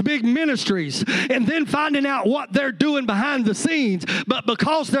watching these big ministries and then finding out what they're doing behind the scenes. But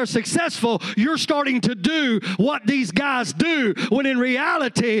because they're successful, you're starting to do what these guys do, when in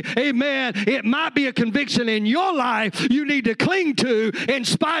reality, amen, it might be a conviction in your life you need to cling to in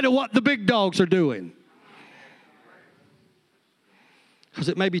spite of what the big dogs are doing. Because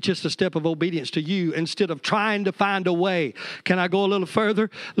it may be just a step of obedience to you instead of trying to find a way. Can I go a little further?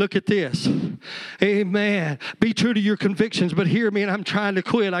 Look at this. Amen. Be true to your convictions, but hear me, and I'm trying to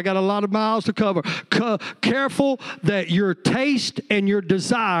quit. I got a lot of miles to cover. Careful that your taste and your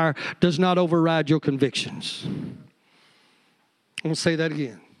desire does not override your convictions. I'm going to say that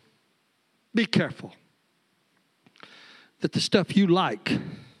again. Be careful that the stuff you like,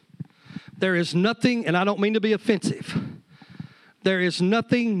 there is nothing, and I don't mean to be offensive, there is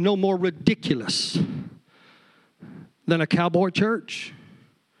nothing no more ridiculous than a cowboy church,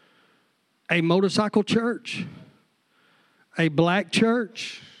 a motorcycle church, a black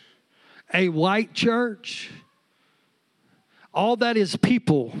church, a white church. All that is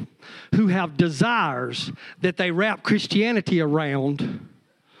people who have desires that they wrap Christianity around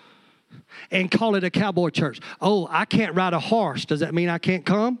and call it a cowboy church. Oh, I can't ride a horse. Does that mean I can't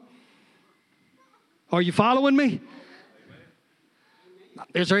come? Are you following me?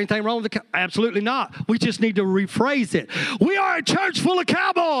 Is there anything wrong with Absolutely not. We just need to rephrase it. We are a church full of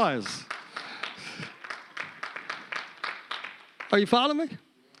cowboys. Are you following me?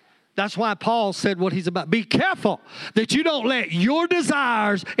 That's why Paul said what he's about. Be careful that you don't let your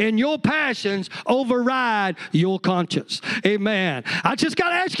desires and your passions override your conscience. Amen. I just got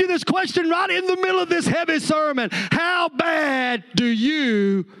to ask you this question right in the middle of this heavy sermon. How bad do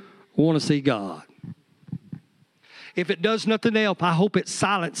you want to see God? If it does nothing else, I hope it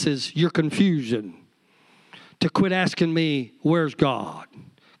silences your confusion to quit asking me, where's God?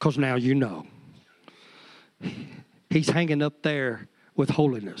 Because now you know. He's hanging up there with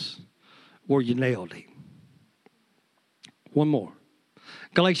holiness where you nailed him. One more.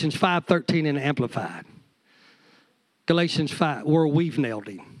 Galatians 5:13 in the Amplified. Galatians 5, where we've nailed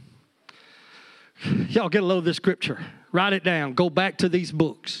him. Y'all get a load of this scripture. Write it down. Go back to these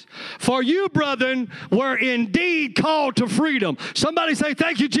books. For you, brethren, were indeed called to freedom. Somebody say,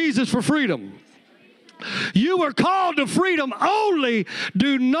 thank you, Jesus, for freedom. You were called to freedom, only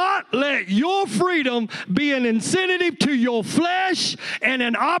do not let your freedom be an incentive to your flesh and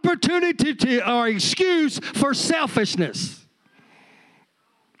an opportunity to, or excuse for selfishness.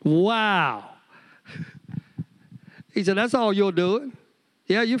 Wow. He said, that's all you're doing.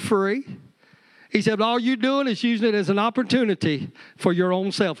 Yeah, you're free. He said, all you're doing is using it as an opportunity for your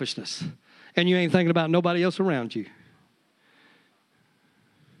own selfishness. And you ain't thinking about nobody else around you.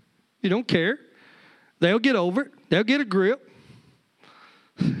 You don't care. They'll get over it. They'll get a grip.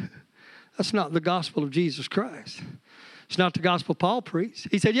 That's not the gospel of Jesus Christ. It's not the gospel Paul preached.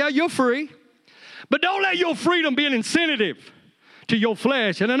 He said, yeah, you're free. But don't let your freedom be an incentive to your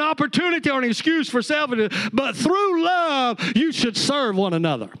flesh and an opportunity or an excuse for selfishness. But through love, you should serve one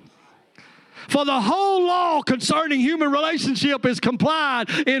another. For the whole law concerning human relationship is complied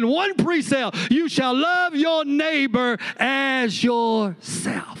in one precept. You shall love your neighbor as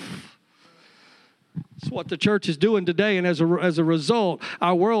yourself. That's what the church is doing today, and as a result,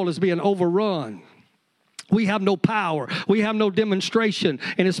 our world is being overrun. We have no power. We have no demonstration,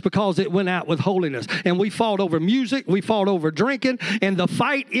 and it's because it went out with holiness. And we fought over music. We fought over drinking, and the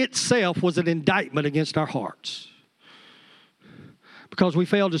fight itself was an indictment against our hearts. Because we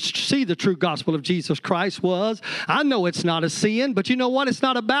failed to see the true gospel of Jesus Christ was, I know it's not a sin, but you know what? It's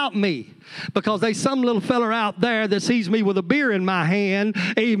not about me. Because there's some little fella out there that sees me with a beer in my hand,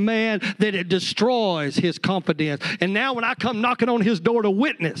 amen, that it destroys his confidence. And now when I come knocking on his door to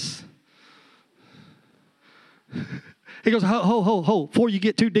witness, he goes, ho, before you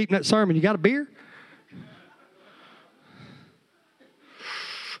get too deep in that sermon, you got a beer?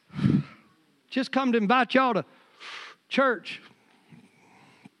 Just come to invite y'all to church.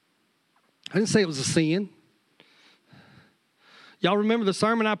 I didn't say it was a sin. Y'all remember the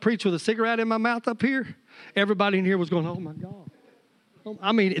sermon I preached with a cigarette in my mouth up here? Everybody in here was going, oh, my God.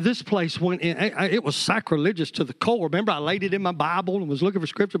 I mean, this place went in. It was sacrilegious to the core. Remember, I laid it in my Bible and was looking for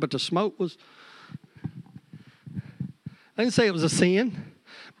scripture, but the smoke was. I didn't say it was a sin,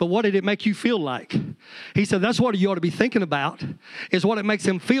 but what did it make you feel like? He said, that's what you ought to be thinking about, is what it makes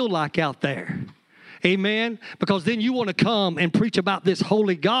them feel like out there. Amen. Because then you want to come and preach about this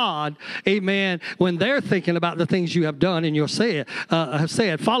holy God. Amen. When they're thinking about the things you have done and have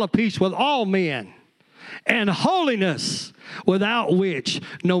said, follow peace with all men and holiness, without which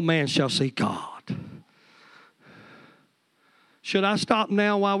no man shall see God. Should I stop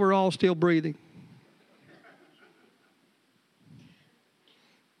now while we're all still breathing?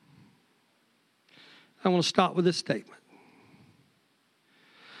 I want to stop with this statement.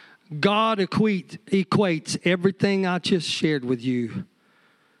 God equates everything I just shared with you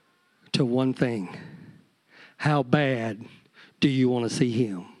to one thing. How bad do you want to see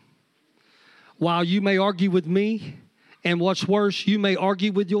him? While you may argue with me, and what's worse, you may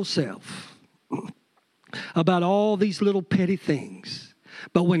argue with yourself about all these little petty things.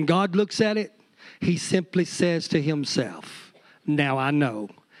 But when God looks at it, he simply says to himself, now I know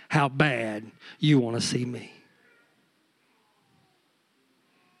how bad you want to see me.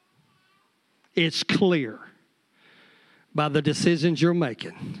 It's clear by the decisions you're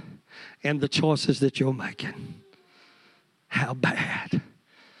making and the choices that you're making how bad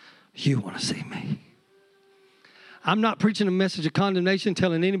you want to see me. I'm not preaching a message of condemnation,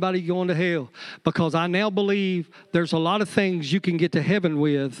 telling anybody you're going to hell, because I now believe there's a lot of things you can get to heaven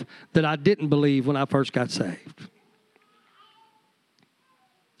with that I didn't believe when I first got saved.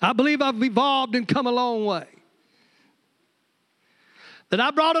 I believe I've evolved and come a long way. That I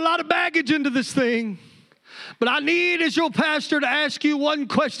brought a lot of baggage into this thing. But I need, as your pastor, to ask you one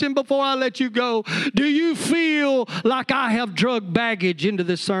question before I let you go. Do you feel like I have drug baggage into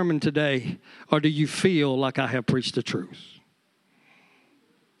this sermon today? Or do you feel like I have preached the truth?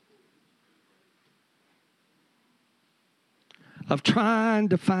 Of trying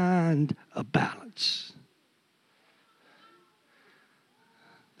to find a balance.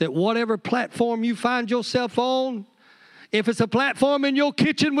 That whatever platform you find yourself on, if it's a platform in your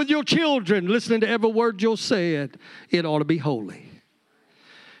kitchen with your children, listening to every word you said, it ought to be holy.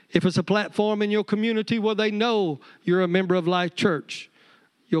 If it's a platform in your community where they know you're a member of Life Church,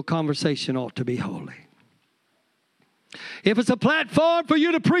 your conversation ought to be holy. If it's a platform for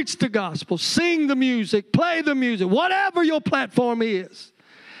you to preach the gospel, sing the music, play the music, whatever your platform is,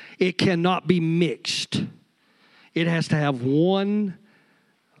 it cannot be mixed. It has to have one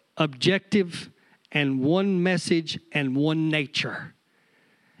objective and one message and one nature.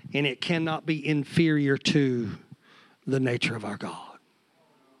 And it cannot be inferior to the nature of our God.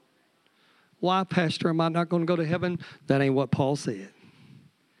 Why, Pastor, am I not going to go to heaven? That ain't what Paul said.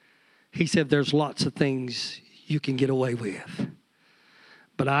 He said there's lots of things you can get away with.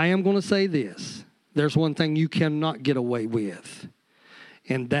 But I am going to say this. There's one thing you cannot get away with,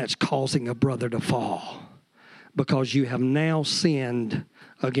 and that's causing a brother to fall because you have now sinned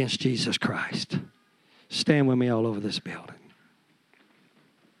against Jesus Christ. Stand with me all over this building.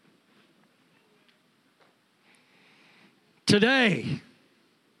 Today,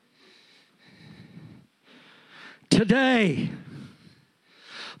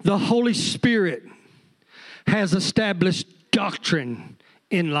 the Holy Spirit has established doctrine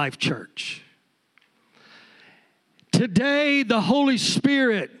in Life Church. Today, the Holy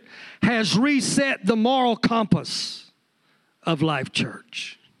Spirit has reset the moral compass of Life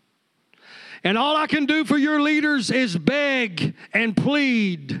Church. And all I can do for your leaders is beg and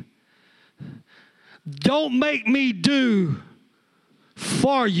plead. Don't make me do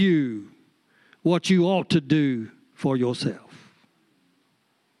for you what you ought to do for yourself.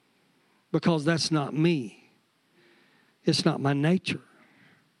 Because that's not me. It's not my nature.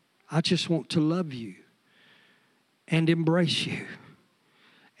 I just want to love you and embrace you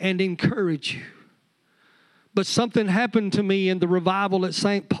and encourage you. But something happened to me in the revival at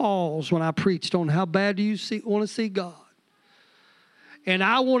St. Paul's when I preached on how bad do you want to see God. And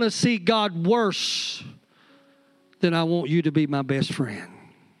I want to see God worse than I want you to be my best friend.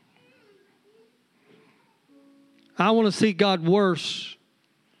 I want to see God worse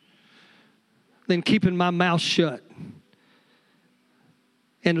than keeping my mouth shut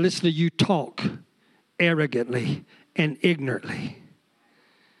and listen to you talk arrogantly and ignorantly.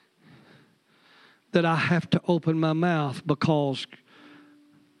 That I have to open my mouth because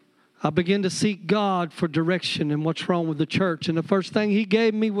I began to seek God for direction and what's wrong with the church. And the first thing He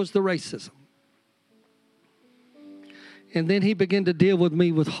gave me was the racism. And then He began to deal with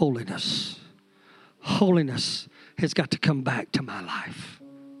me with holiness. Holiness has got to come back to my life.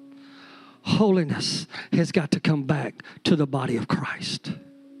 Holiness has got to come back to the body of Christ.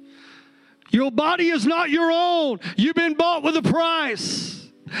 Your body is not your own. You've been bought with a price.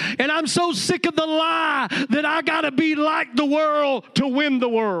 And I'm so sick of the lie that I got to be like the world to win the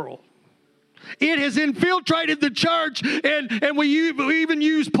world. It has infiltrated the church, and we even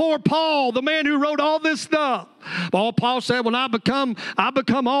use poor Paul, the man who wrote all this stuff. Paul said, when I become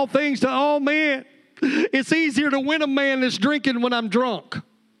all things to all men. It's easier to win a man that's drinking when I'm drunk.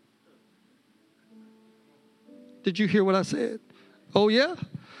 Did you hear what I said? Oh, yeah?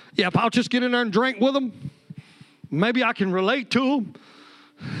 Yeah, if I'll just get in there and drink with them, maybe I can relate to them.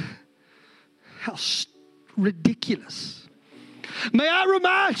 How ridiculous. May I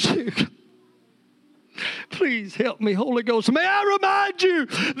remind you, please help me, Holy Ghost. May I remind you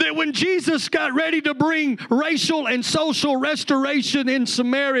that when Jesus got ready to bring racial and social restoration in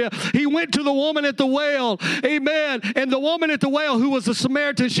Samaria, He went to the woman at the well. Amen. And the woman at the well, who was a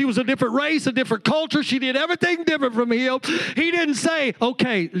Samaritan, she was a different race, a different culture. She did everything different from him. He didn't say,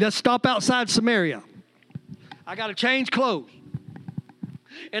 okay, let's stop outside Samaria. I got to change clothes.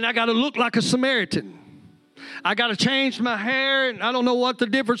 And I got to look like a Samaritan. I got to change my hair, and I don't know what the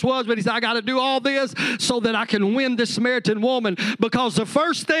difference was, but he said, I got to do all this so that I can win this Samaritan woman. Because the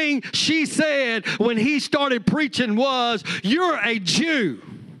first thing she said when he started preaching was, you're a Jew.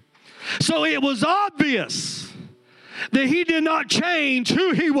 So it was obvious that he did not change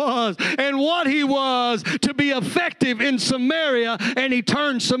who he was and what he was to be effective in Samaria, and he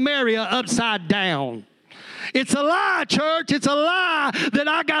turned Samaria upside down. It's a lie, church. It's a lie that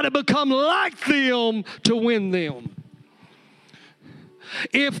I got to become like them to win them.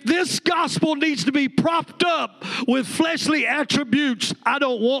 If this gospel needs to be propped up with fleshly attributes, I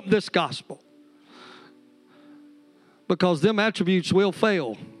don't want this gospel. Because them attributes will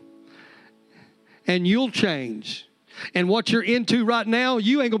fail. And you'll change. And what you're into right now,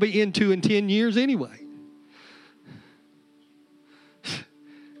 you ain't going to be into in 10 years anyway.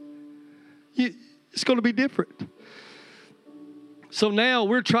 It's going to be different. So now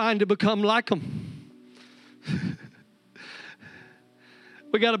we're trying to become like them.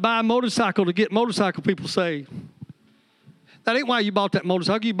 We got to buy a motorcycle to get motorcycle people saved. That ain't why you bought that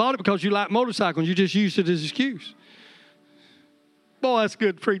motorcycle. You bought it because you like motorcycles. You just used it as an excuse. Boy, that's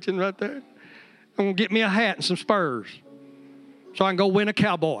good preaching right there. I'm going to get me a hat and some spurs so I can go win a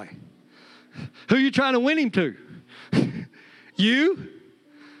cowboy. Who are you trying to win him to? You?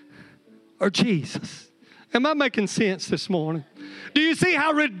 Or Jesus? Am I making sense this morning? Do you see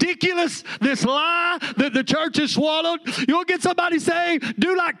how ridiculous this lie that the church has swallowed? You'll get somebody saying,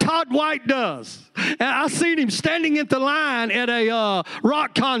 do like Todd White does. And I seen him standing at the line at a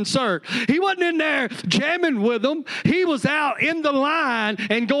rock concert. He wasn't in there jamming with them. He was out in the line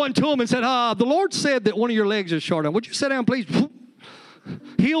and going to him and said, the Lord said that one of your legs is short. Would you sit down, please?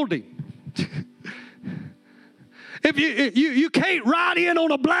 Healed him. If you can't ride in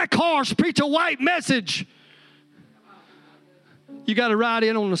on a black horse, preach a white message. You got to ride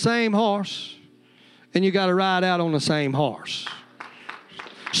in on the same horse, and you got to ride out on the same horse.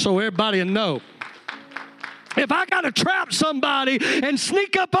 So everybody will know. If I got to trap somebody and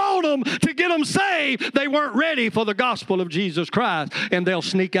sneak up on them to get them saved, they weren't ready for the gospel of Jesus Christ, and they'll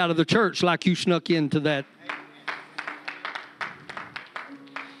sneak out of the church like you snuck into that.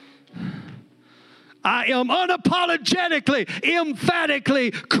 I am unapologetically,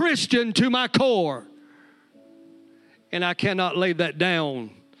 emphatically Christian to my core. And I cannot lay that down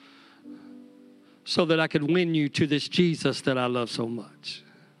so that I could win you to this Jesus that I love so much.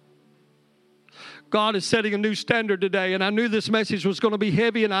 God is setting a new standard today, and I knew this message was going to be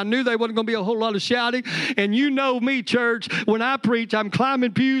heavy, and I knew there wasn't going to be a whole lot of shouting. And you know me, church, when I preach, I'm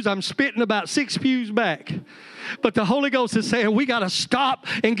climbing pews, I'm spitting about 6 pews back. But the Holy Ghost is saying, we got to stop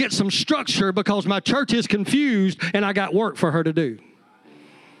and get some structure because my church is confused, and I got work for her to do.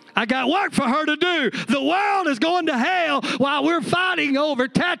 I got work for her to do. The world is going to hell while we're fighting over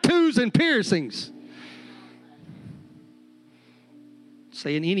tattoos and piercings.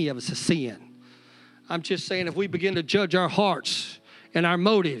 Saying any of us is sin. I'm just saying if we begin to judge our hearts and our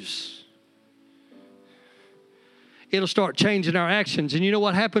motives, it'll start changing our actions. And you know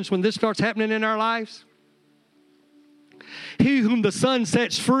what happens when this starts happening in our lives? He whom the Son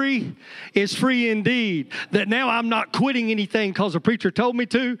sets free is free indeed. That now I'm not quitting anything because a preacher told me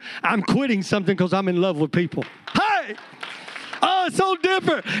to. I'm quitting something because I'm in love with people. Hey! Oh, it's so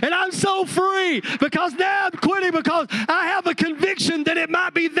different. And I'm so free because now I'm quitting because I have a conviction that it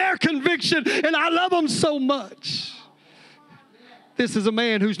might be their conviction and I love them so much. This is a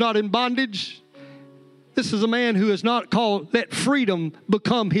man who's not in bondage. This is a man who has not let freedom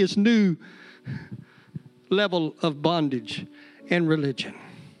become his new level of bondage and religion.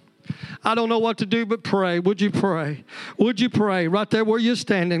 I don't know what to do but pray. Would you pray? Would you pray right there where you're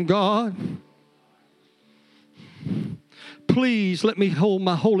standing? God, please let me hold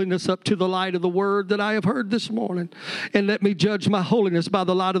my holiness up to the light of the word that I have heard this morning. And let me judge my holiness by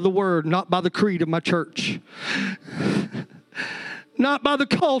the light of the word, not by the creed of my church. Not by the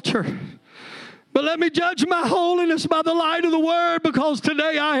culture. But let me judge my holiness by the light of the word, because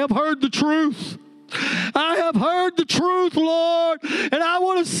today I have heard the truth. I have heard the truth, Lord, and I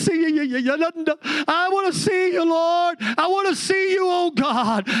want to see you. I want to see you, Lord. I want to see you, oh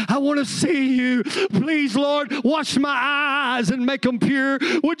God. I want to see you. Please, Lord, wash my eyes and make them pure.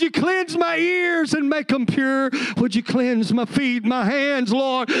 Would you cleanse my ears and make them pure? Would you cleanse my feet, my hands,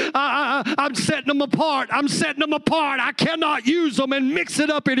 Lord? I'm setting them apart. I'm setting them apart. I cannot use them and mix it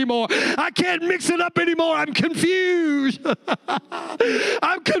up anymore. I can't mix it up anymore. I'm confused.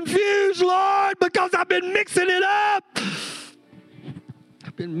 I'm confused, Lord, because I've been mixing it up.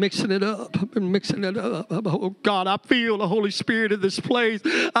 I've been mixing it up. I've been mixing it up. Oh, God, I feel the Holy Spirit in this place.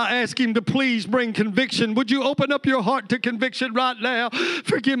 I ask Him to please bring conviction. Would you open up your heart to conviction right now?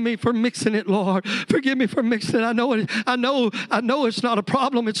 Forgive me for mixing it, Lord. Forgive me for mixing it. I know it's not a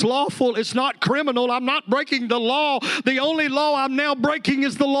problem. It's lawful. It's not criminal. I'm not breaking the law. The only law I'm now breaking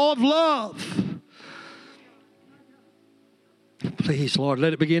is the law of love. Please, Lord,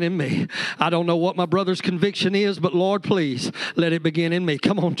 let it begin in me. I don't know what my brother's conviction is, but Lord, please, let it begin in me.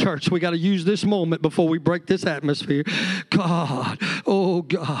 Come on, church. We got to use this moment before we break this atmosphere. God, oh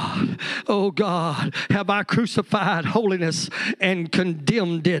God, oh God, have I crucified holiness and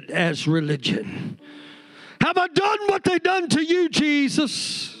condemned it as religion? Have I done what they done to you,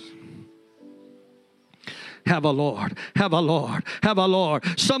 Jesus? Have a Lord, have a Lord, have a Lord.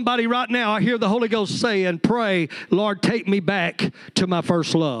 Somebody right now, I hear the Holy Ghost say and pray, Lord, take me back to my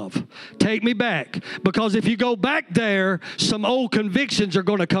first love. Take me back. Because if you go back there, some old convictions are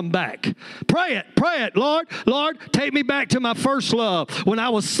going to come back. Pray it, Lord. Lord, take me back to my first love when I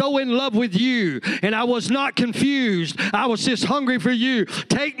was so in love with you and I was not confused. I was just hungry for you.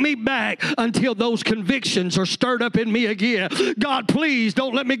 Take me back until those convictions are stirred up in me again. God, please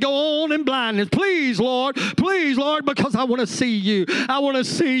don't let me go on in blindness. Please, Lord. Please, Lord, because I want to see you. I want to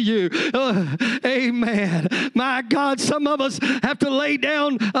see you. Amen. My God, some of us have to lay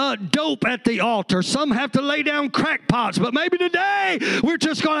down dope at the altar. Some have to lay down crackpots. But maybe today we're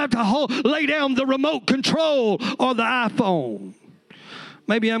just going to have to lay down the remote control or the iPhone.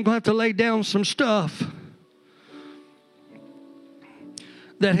 Maybe I'm going to have to lay down some stuff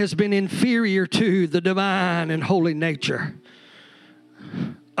that has been inferior to the divine and holy nature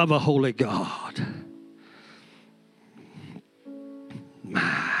of a holy God.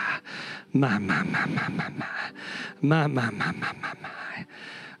 My.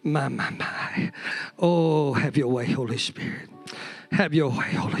 Oh, have your way, Holy Spirit. Have your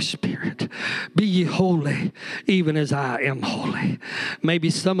way, Holy Spirit. Be ye holy, even as I am holy. Maybe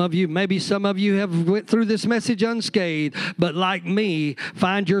some of you have went through this message unscathed, but like me,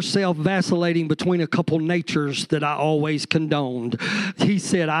 find yourself vacillating between a couple natures that I always condoned. He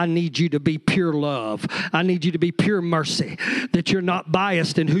said, I need you to be pure love. I need you to be pure mercy, that you're not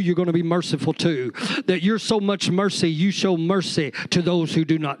biased in who you're going to be merciful to, that you're so much mercy, you show mercy to those who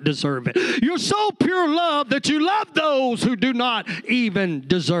do not deserve it. You're so pure love that you love those who do not even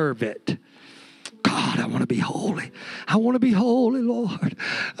deserve it. God, I want to be holy. I want to be holy, Lord.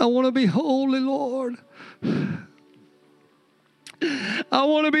 I want to be holy, Lord. I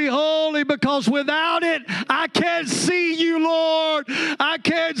want to be holy because without it, I can't see you, Lord. I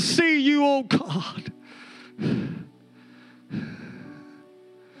can't see you, oh God.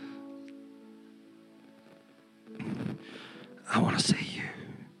 I want to see you.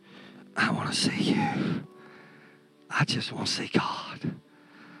 I want to see you. I just want to see God.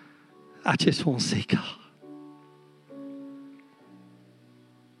 I just want to see God.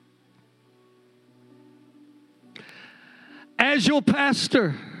 As your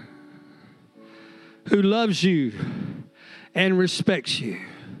pastor who loves you and respects you,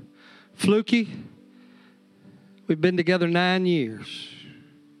 Fluky, we've been together 9 years.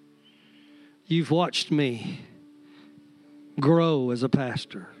 You've watched me grow as a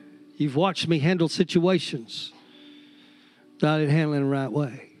pastor. You've watched me handle situations that I didn't handle in the right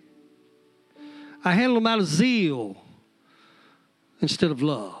way. I handle them out of zeal instead of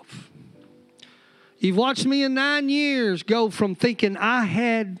love. You've watched me in 9 years go from thinking I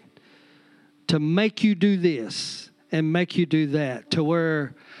had to make you do this and make you do that to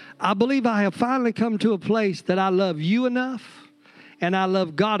where I believe I have finally come to a place that I love you enough and I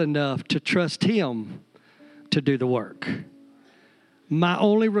love God enough to trust Him to do the work. My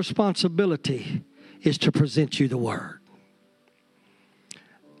only responsibility is to present you the Word.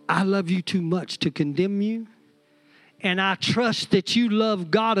 I love you too much to condemn you. And I trust that you love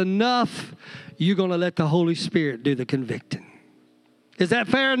God enough, you're going to let the Holy Spirit do the convicting. Is that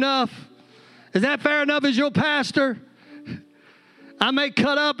fair enough? Is that fair enough as your pastor? I may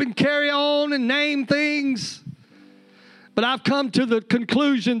cut up and carry on and name things, but I've come to the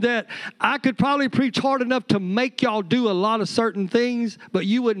conclusion that I could probably preach hard enough to make y'all do a lot of certain things, but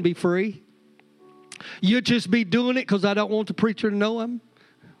you wouldn't be free. You'd just be doing it because I don't want the preacher to know him.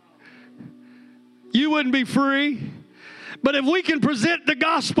 You wouldn't be free. But if we can present the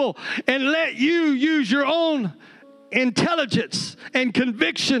gospel and let you use your own intelligence and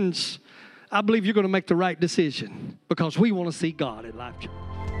convictions, I believe you're going to make the right decision because we want to see God at Life Church.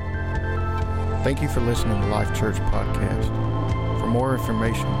 Thank you for listening to Life Church Podcast. For more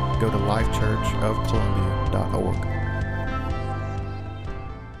information, go to lifechurchofcolumbia.org.